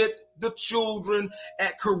with the children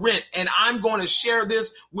at Corinth. And I'm going to share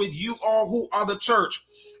this with you all who are the church.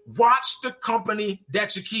 Watch the company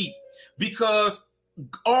that you keep, because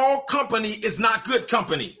all company is not good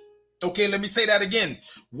company. Okay, let me say that again.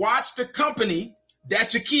 Watch the company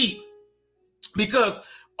that you keep, because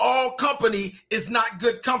all company is not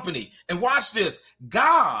good company. And watch this.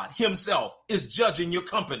 God himself is judging your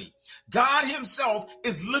company. God himself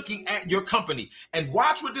is looking at your company. And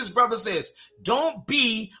watch what this brother says. Don't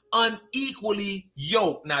be unequally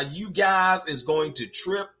yoked. Now, you guys is going to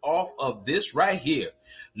trip off of this right here.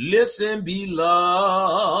 Listen,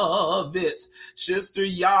 beloved, Sister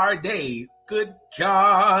Yarday. Good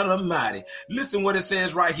God Almighty. Listen what it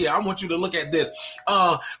says right here. I want you to look at this.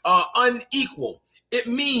 Unequal. It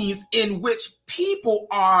means in which people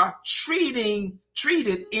are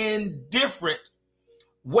treated in different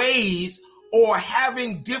ways or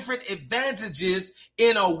having different advantages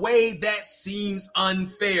in a way that seems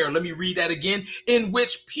unfair. Let me read that again. In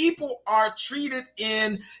which people are treated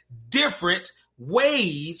in different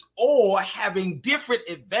ways or having different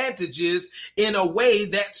advantages in a way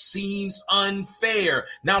that seems unfair.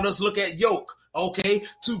 Now let's look at yoke. Okay,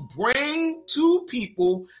 to bring two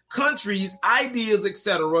people, countries, ideas,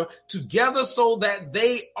 etc., together so that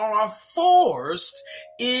they are forced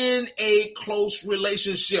in a close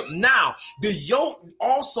relationship. Now, the yoke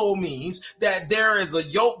also means that there is a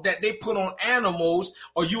yoke that they put on animals,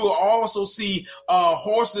 or you will also see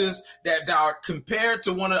horses that are compared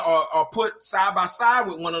to one or put side by side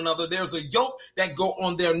with one another. There's a yoke that go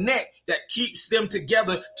on their neck that keeps them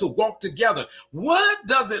together to walk together. What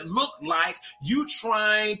does it look like you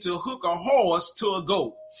trying to hook a horse to a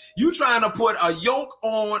goat? You trying to put a yoke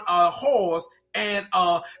on a horse and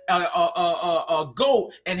a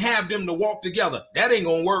goat and have them to walk together? That ain't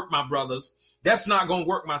gonna work, my brothers. That's not gonna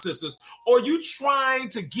work, my sisters. Or you trying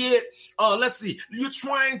to get, you're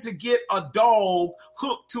trying to get a dog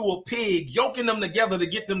hooked to a pig, yoking them together to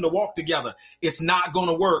get them to walk together. It's not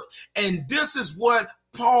gonna work. And this is what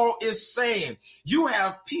Paul is saying. You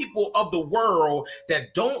have people of the world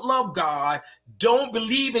that don't love God, don't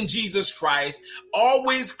believe in Jesus Christ,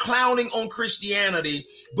 always clowning on Christianity,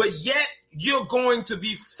 but yet you're going to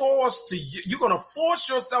force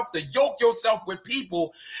yourself to yoke yourself with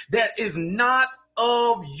people that is not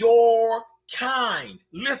of your kind.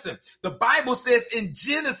 Listen, the Bible says in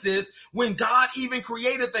Genesis, when God even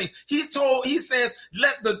created things, he says,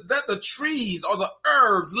 let the trees or the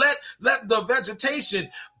herbs, let the vegetation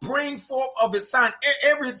bring forth of its sign,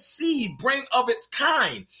 every seed bring of its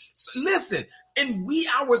kind. So listen, and we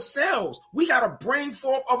ourselves, we got to bring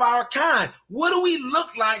forth of our kind. What do we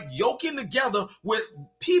look like yoking together with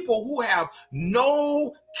people who have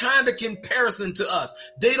no kind of comparison to us?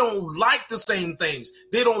 They don't like the same things.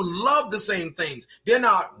 They don't love the same things. They're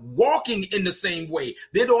not walking in the same way.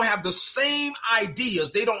 They don't have the same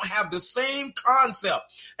ideas. They don't have the same concept.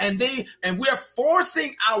 And we're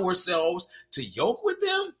forcing ourselves to yoke with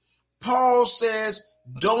them. Paul says,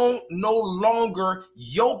 don't no longer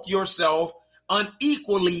yoke yourself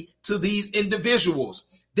unequally to these individuals.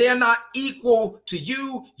 They're not equal to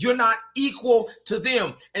you. You're not equal to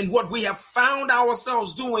them. And what we have found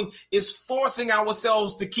ourselves doing is forcing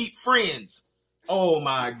ourselves to keep friends. Oh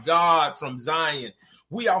my God, from Zion.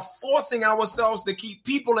 We are forcing ourselves to keep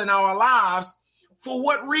people in our lives. For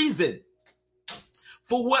what reason?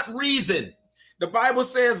 For what reason? The Bible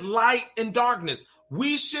says light and darkness.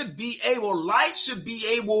 Light should be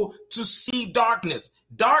able to see darkness.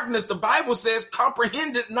 Darkness, the Bible says,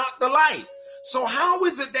 comprehended not the light. So how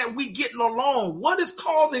is it that we getting along? What is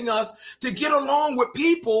causing us to get along with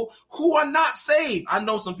people who are not saved? I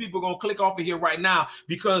know some people are going to click off of here right now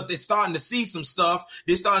because they're starting to see some stuff.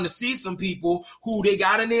 They're starting to see some people who they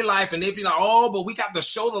got in their life and they feel like, oh, but we got to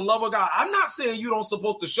show the love of God. I'm not saying you don't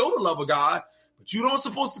supposed to show the love of God, but you don't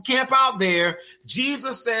supposed to camp out there.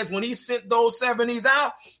 Jesus says when he sent those 70s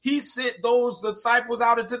out, he sent those disciples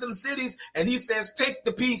out into them cities and he says, take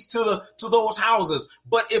the peace to those houses.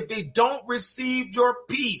 But if they don't receive your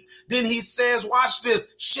peace, then he says, watch this,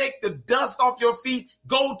 shake the dust off your feet,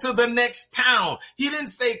 go to the next town. He didn't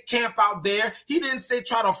say camp out there. He didn't say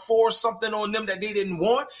try to force something on them that they didn't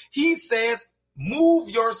want. He says, move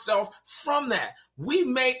yourself from that. We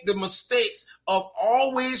make the mistakes of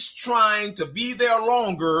always trying to be there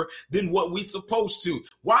longer than what we're supposed to.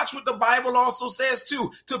 Watch what the Bible also says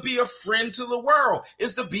too. To be a friend to the world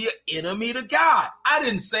is to be an enemy to God. I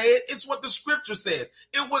didn't say it. It's what the scripture says.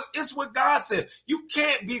 It's what God says. You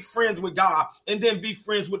can't be friends with God and then be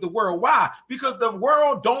friends with the world. Why? Because the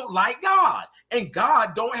world don't like God and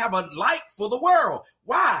God don't have a like for the world.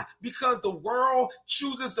 Why? Because the world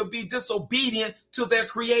chooses to be disobedient to their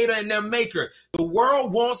creator and their maker. The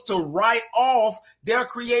world wants to write off their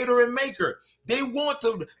creator and maker. They want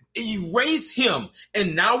to erase him.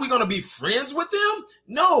 And now we're going to be friends with them?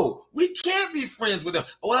 No, we can't be friends with them.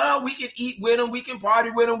 Well, we can eat with them. We can party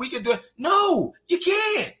with them. We can do it. No, you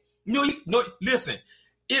can't. No, listen,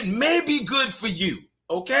 it may be good for you.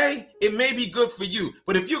 Okay, it may be good for you,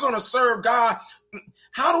 but if you're going to serve God,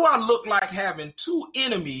 how do I look like having two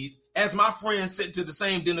enemies as my friends sitting to the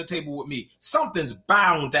same dinner table with me? Something's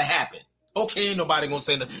bound to happen. Okay, ain't nobody going to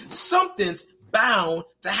say nothing. Something's bound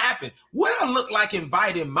to happen. What I look like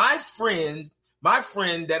inviting my friend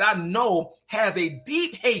that I know has a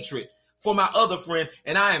deep hatred for my other friend,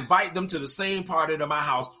 and I invite them to the same party of my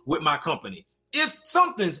house with my company.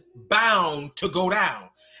 Something's bound to go down.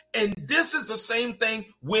 And this is the same thing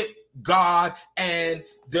with God and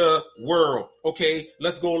the world. Okay,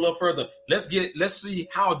 let's go a little further. Let's see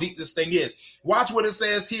how deep this thing is. Watch what it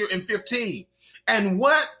says here in 15. And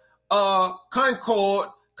what concord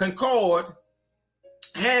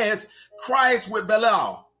has Christ with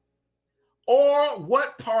Belial? Or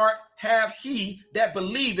what part have he that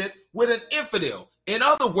believeth with an infidel? In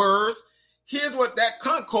other words, here's what that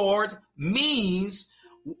concord means.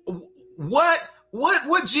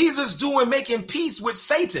 What Jesus doing making peace with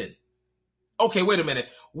Satan? Okay, wait a minute.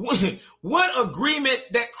 What agreement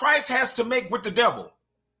that Christ has to make with the devil?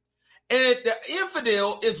 And the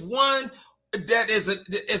infidel is one that is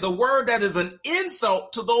a word that is an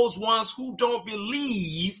insult to those ones who don't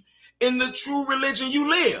believe in the true religion you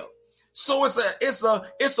live. So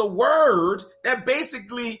it's a word that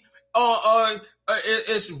basically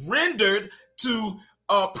is rendered to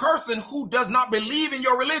a person who does not believe in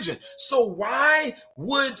your religion. So why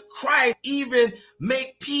would Christ even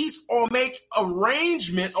make peace or make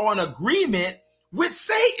arrangements or an agreement with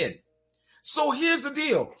Satan? So here's the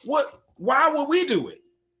deal. Why would we do it?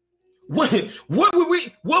 What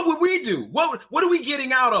would we do? What are we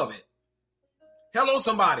getting out of it? Hello,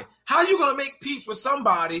 somebody. How are you going to make peace with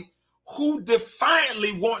somebody who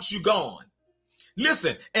defiantly wants you gone?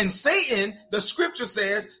 Listen, and Satan, the scripture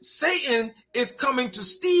says, Satan is coming to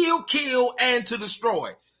steal, kill, and to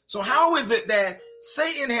destroy. So how is it that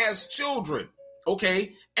Satan has children,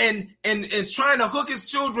 okay, and is trying to hook his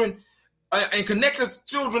children and connect his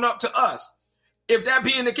children up to us? If that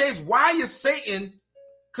being the case, why is Satan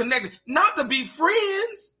connected, not to be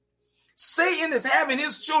friends. Satan is having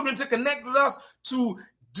his children to connect with us to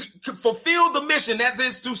fulfill the mission, that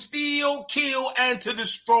is to steal, kill, and to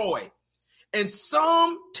destroy. And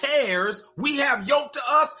some tares we have yoked to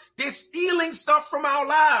us, they're stealing stuff from our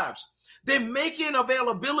lives. They're making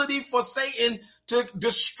availability for Satan to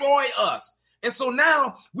destroy us. And so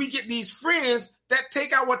now we get these friends that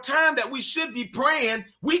take our time that we should be praying.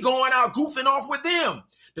 We going out goofing off with them.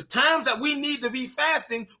 The times that we need to be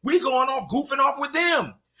fasting, we going off goofing off with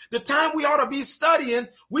them. The time we ought to be studying,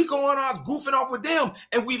 we going off goofing off with them,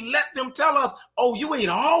 and we let them tell us, oh, you ain't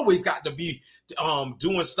always got to be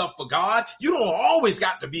doing stuff for God. You don't always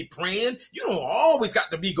got to be praying. You don't always got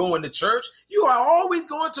to be going to church. You are always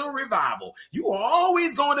going to a revival. You are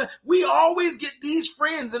always we always get these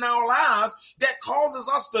friends in our lives that causes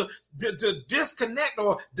us to disconnect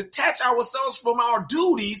or detach ourselves from our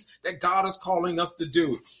duties that God is calling us to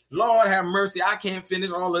do. Lord have mercy. I can't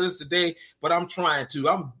finish all of this today, but I'm trying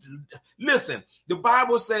to. Listen, the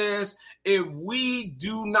Bible says, if we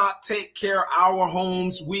do not take care of our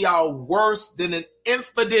homes, we are worse than an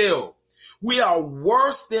infidel. We are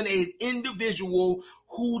worse than an individual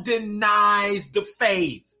who denies the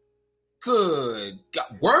faith. Good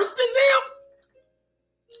God. Worse than them?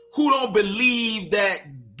 Who don't believe that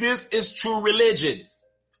this is true religion.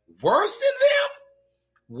 Worse than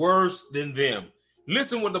them? Worse than them.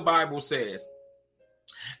 Listen what the Bible says.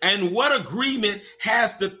 And what agreement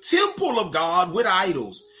has the temple of God with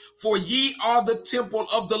idols? For ye are the temple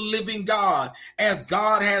of the living God. As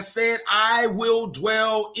God has said, I will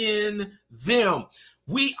dwell in them.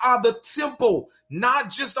 We are the temple,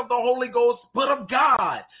 not just of the Holy Ghost, but of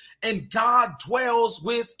God. And God dwells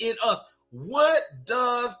within us. What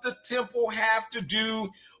does the temple have to do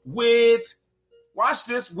with, watch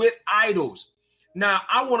this, with idols? Now,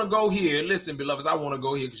 I want to go here. Listen, beloveds, I want to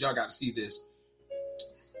go here because y'all got to see this.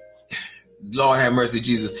 Lord have mercy,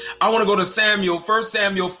 Jesus. I want to go to Samuel, 1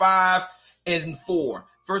 Samuel 5 and 4.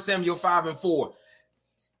 1 Samuel 5 and 4.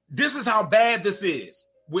 This is how bad this is.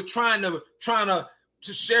 We're trying to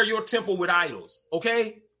share your temple with idols.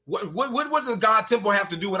 Okay? What does God temple have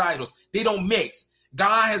to do with idols? They don't mix.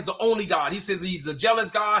 God is the only God. He says he's a jealous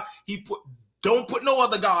God. Don't put no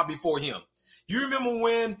other God before him. You remember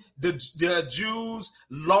when the Jews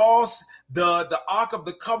lost the Ark of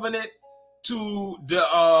the Covenant to the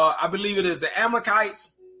I believe it is the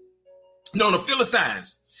Amalekites, the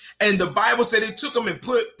Philistines, and the Bible said they took them and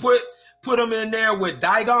put them in there with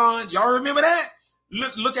Dagon. Y'all remember that?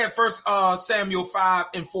 Look at 1 Samuel 5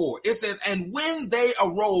 and 4. It says, and when they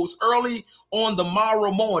arose early on the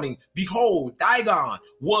morrow morning, behold, Dagon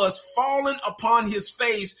was fallen upon his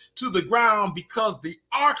face to the ground because the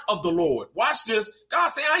ark of the Lord. Watch this. God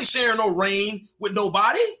said, I ain't sharing no rain with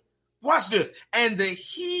nobody. Watch this. And the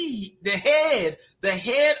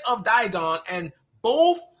head of Dagon and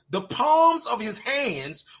both the palms of his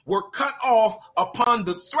hands were cut off upon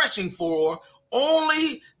the threshing floor.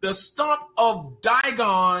 Only the stump of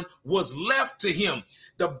Dagon was left to him.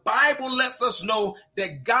 The Bible lets us know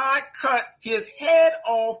that God cut his head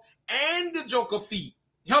off and the joker feet.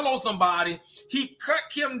 Hello, somebody. He cut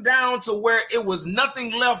him down to where it was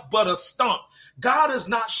nothing left but a stump. God is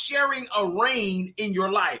not sharing a reign in your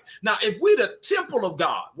life. Now, if we the temple of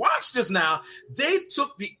God, watch this now. They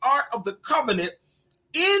took the Ark of the Covenant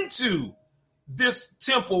into this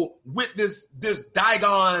temple with this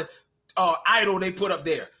Dagon idol they put up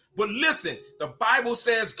there. But listen, the Bible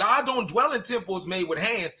says God don't dwell in temples made with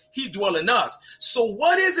hands. He dwell in us. So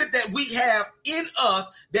what is it that we have in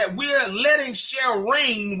us that we're letting share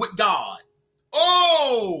reign with God?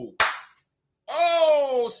 Oh,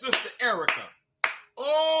 Sister Erica.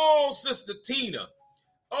 Oh, Sister Tina.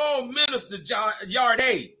 Oh, Minister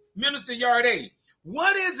Yarday.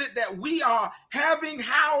 What is it that we are having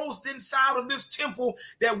housed inside of this temple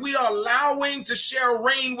that we are allowing to share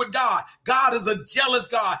reign with God? God is a jealous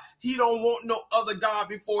God. He don't want no other God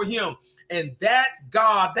before him. And that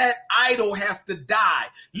God, that idol has to die.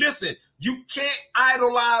 Listen, you can't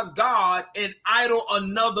idolize God and idol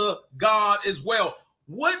another God as well.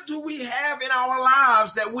 What do we have in our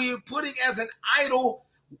lives that we are putting as an idol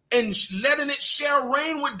and letting it share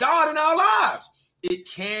reign with God in our lives? It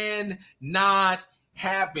cannot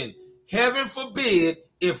happen. Heaven forbid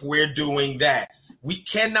if we're doing that. We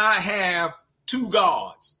cannot have two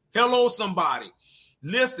gods. Hello, somebody.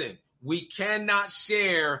 Listen, we cannot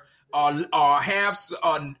share or have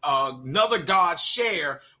another God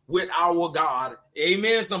share with our God.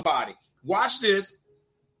 Amen, somebody. Watch this.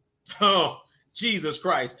 Oh, Jesus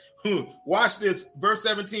Christ. Watch this. Verse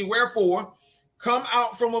 17. Wherefore, come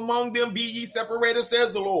out from among them, be ye separated,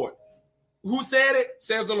 says the Lord. Who said it?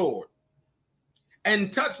 Says the Lord.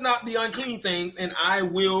 and touch not the unclean things, and I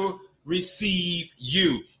will receive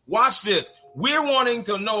you. Watch this. We're wanting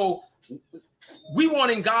to know, we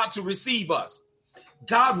wanting God to receive us.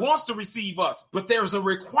 God wants to receive us, but there's a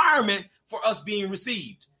requirement for us being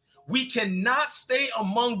received. We cannot stay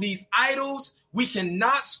among these idols. We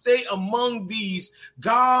cannot stay among these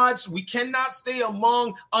gods. We cannot stay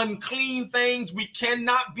among unclean things. We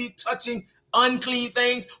cannot be touching unclean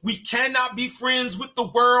things. We cannot be friends with the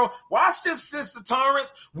world. Watch this, Sister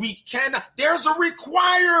Torrance. We cannot. There's a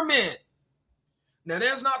requirement. Now,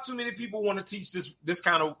 there's not too many people want to teach this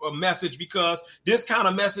kind of a message, because this kind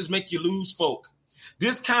of message make you lose folk.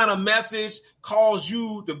 This kind of message cause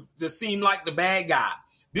you to seem like the bad guy.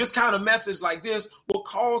 This kind of message like this will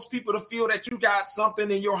cause people to feel that you got something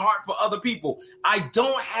in your heart for other people. I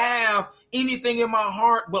don't have anything in my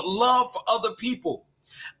heart but love for other people.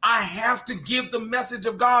 I have to give the message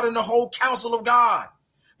of God and the whole counsel of God.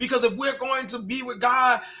 Because if we're going to be with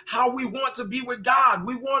God how we want to be with God,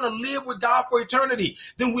 we want to live with God for eternity,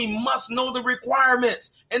 then we must know the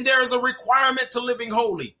requirements. And there is a requirement to living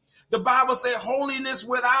holy. The Bible said holiness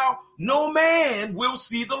without no man will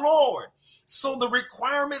see the Lord. So the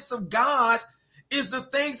requirements of God is the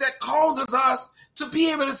things that causes us to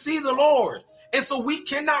be able to see the Lord. And so we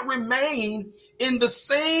cannot remain in the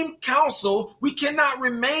same counsel. We cannot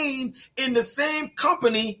remain in the same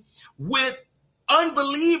company with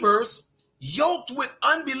unbelievers, yoked with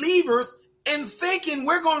unbelievers, and thinking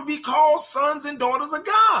we're going to be called sons and daughters of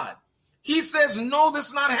God. He says, no,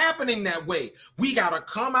 that's not happening that way. We got to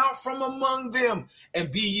come out from among them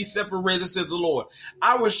and be ye separated, says the Lord.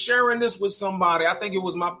 I was sharing this with somebody. I think it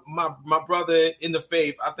was my brother in the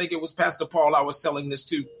faith. I think it was Pastor Paul I was telling this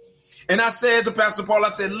to. And I said to Pastor Paul, I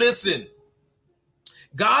said, listen,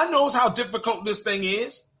 God knows how difficult this thing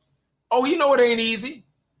is. Oh, he know it ain't easy.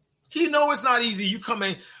 He know it's not easy. You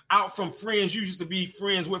coming out from friends you used to be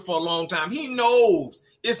friends with for a long time. He knows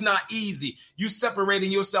it's not easy. You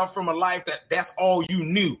separating yourself from a life that's all you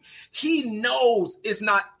knew. He knows it's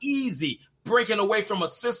not easy breaking away from a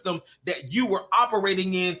system that you were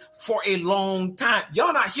operating in for a long time.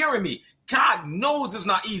 Y'all not hearing me. God knows it's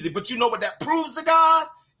not easy, but you know what that proves to God?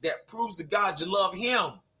 That proves to God you love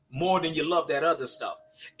him more than you love that other stuff.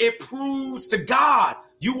 It proves to God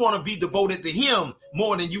you want to be devoted to him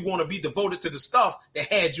more than you want to be devoted to the stuff that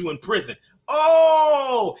had you in prison.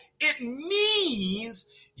 Oh, it means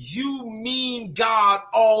you mean God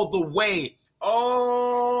all the way.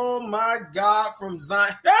 Oh, my God, from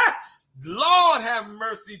Zion. Lord have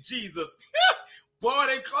mercy, Jesus. Boy,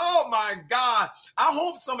 they called, my God. I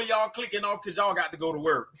hope some of y'all clicking off because y'all got to go to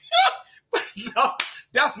work. No,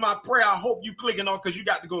 that's my prayer. I hope you clicking off because you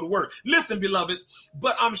got to go to work. Listen, beloveds,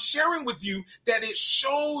 but I'm sharing with you that it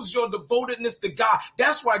shows your devotedness to God.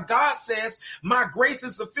 That's why God says, my grace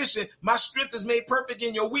is sufficient. My strength is made perfect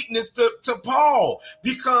in your weakness to Paul,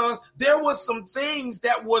 because there was some things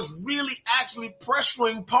that was really actually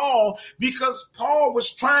pressuring Paul, because Paul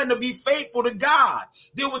was trying to be faithful to God.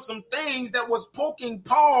 There was some things that was poking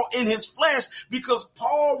Paul in his flesh, because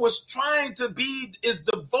Paul was trying to be as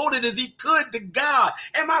devoted as he could to God.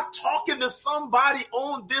 Am I talking to somebody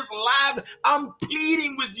on this live? I'm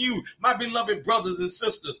pleading with you, my beloved brothers and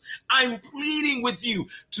sisters. I'm pleading with you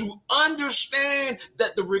to understand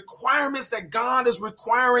that the requirements that God is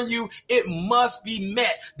requiring you, it must be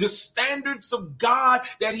met. The standards of God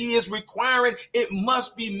that he is requiring, it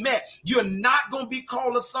must be met. You're not going to be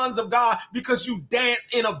called the sons of God because you dance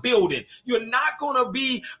in a building. You're not going to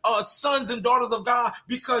be sons and daughters of God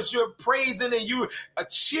because you're praising and you're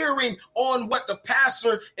cheering on what the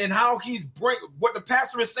pastor and how what the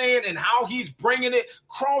pastor is saying and how he's bringing it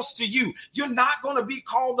across to you. You're not going to be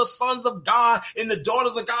called the sons of God and the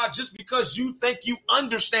daughters of God just because you think you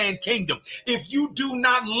understand kingdom. If you do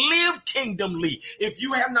not live kingdomly, if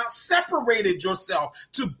you have not separated yourself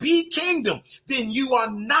to be kingdom, then you are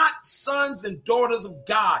not sons and daughters of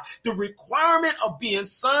God. The requirement of being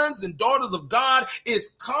sons and daughters of God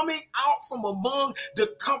is coming out from among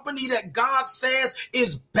the company that God says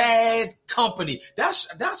is bad company.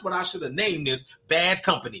 That's what I should have named this, bad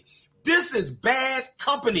company. This is bad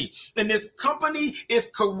company, and this company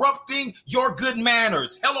is corrupting your good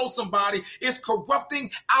manners. Hello, somebody. It's corrupting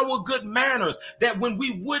our good manners, that when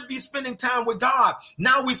we would be spending time with God,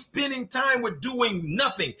 now we're spending time with doing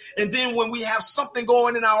nothing. And then when we have something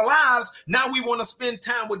going in our lives, now we want to spend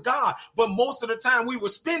time with God. But most of the time we were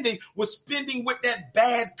spending with that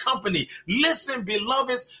bad company. Listen,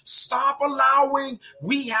 beloveds,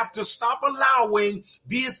 we have to stop allowing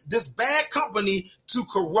this bad company to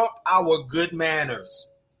corrupt our good manners.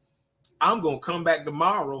 I'm going to come back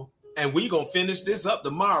tomorrow and we're going to finish this up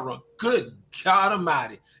tomorrow. Good God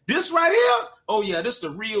Almighty. This right here, oh yeah, this the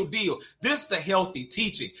real deal. This the healthy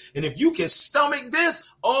teaching. And if you can stomach this,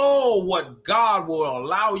 oh, what God will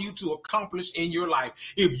allow you to accomplish in your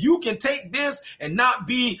life. If you can take this and not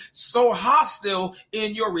be so hostile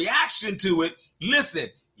in your reaction to it, listen,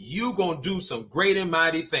 you gonna do some great and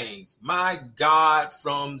mighty things. My God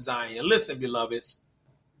from Zion. Listen, beloveds.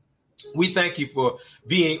 We thank you for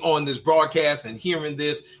being on this broadcast and hearing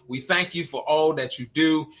this. We thank you for all that you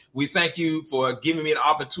do. We thank you for giving me an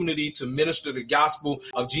opportunity to minister the gospel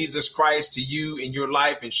of Jesus Christ to you in your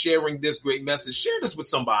life and sharing this great message. Share this with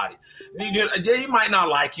somebody. They might not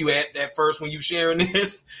like you at first when you're sharing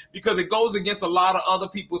this because it goes against a lot of other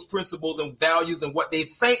people's principles and values and what they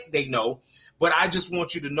think they know. But I just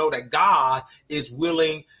want you to know that God is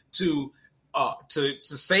willing to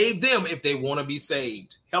save them if they want to be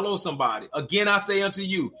saved. Hello, somebody. Again, I say unto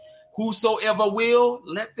you, whosoever will,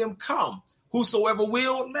 let them come. Whosoever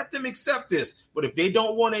will, let them accept this. But if they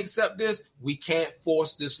don't want to accept this, we can't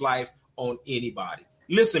force this life on anybody.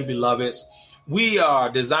 Listen, beloveds, we are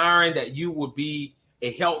desiring that you would be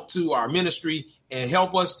a help to our ministry and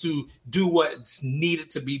help us to do what's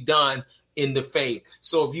needed to be done in the faith.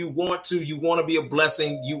 So if you want to be a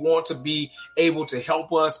blessing, you want to be able to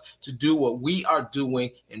help us to do what we are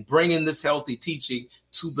doing and bringing this healthy teaching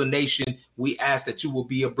to the nation, we ask that you will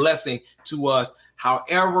be a blessing to us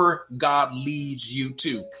however God leads you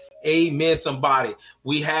to. Amen, somebody.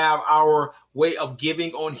 We have our way of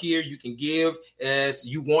giving on here. You can give as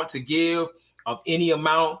you want to give of any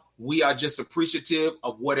amount. We are just appreciative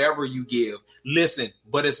of whatever you give. Listen,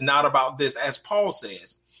 but it's not about this. As Paul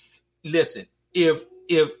says, listen, if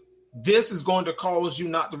this is going to cause you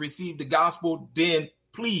not to receive the gospel, then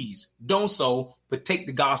please don't sow, but take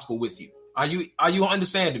the gospel with you. Are you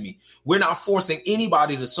understanding me? We're not forcing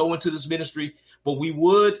anybody to sow into this ministry, but we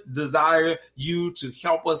would desire you to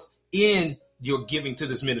help us in your giving to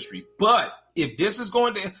this ministry. But if this is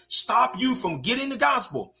going to stop you from getting the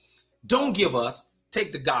gospel, don't give us,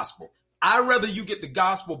 take the gospel. I'd rather you get the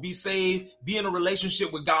gospel, be saved, be in a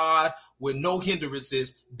relationship with God with no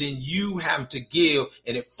hindrances than you having to give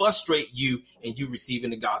and it frustrate you and you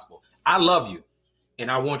receiving the gospel. I love you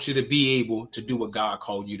and I want you to be able to do what God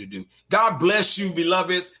called you to do. God bless you,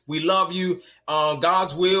 beloveds. We love you.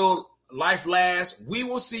 God's will, life lasts. We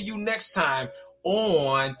will see you next time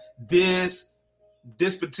on this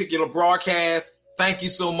particular broadcast. Thank you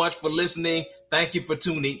so much for listening. Thank you for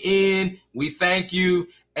tuning in. We thank you,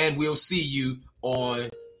 and we'll see you on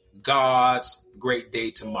God's great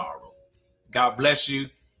day tomorrow. God bless you,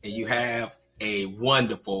 and you have a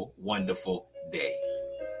wonderful, wonderful day.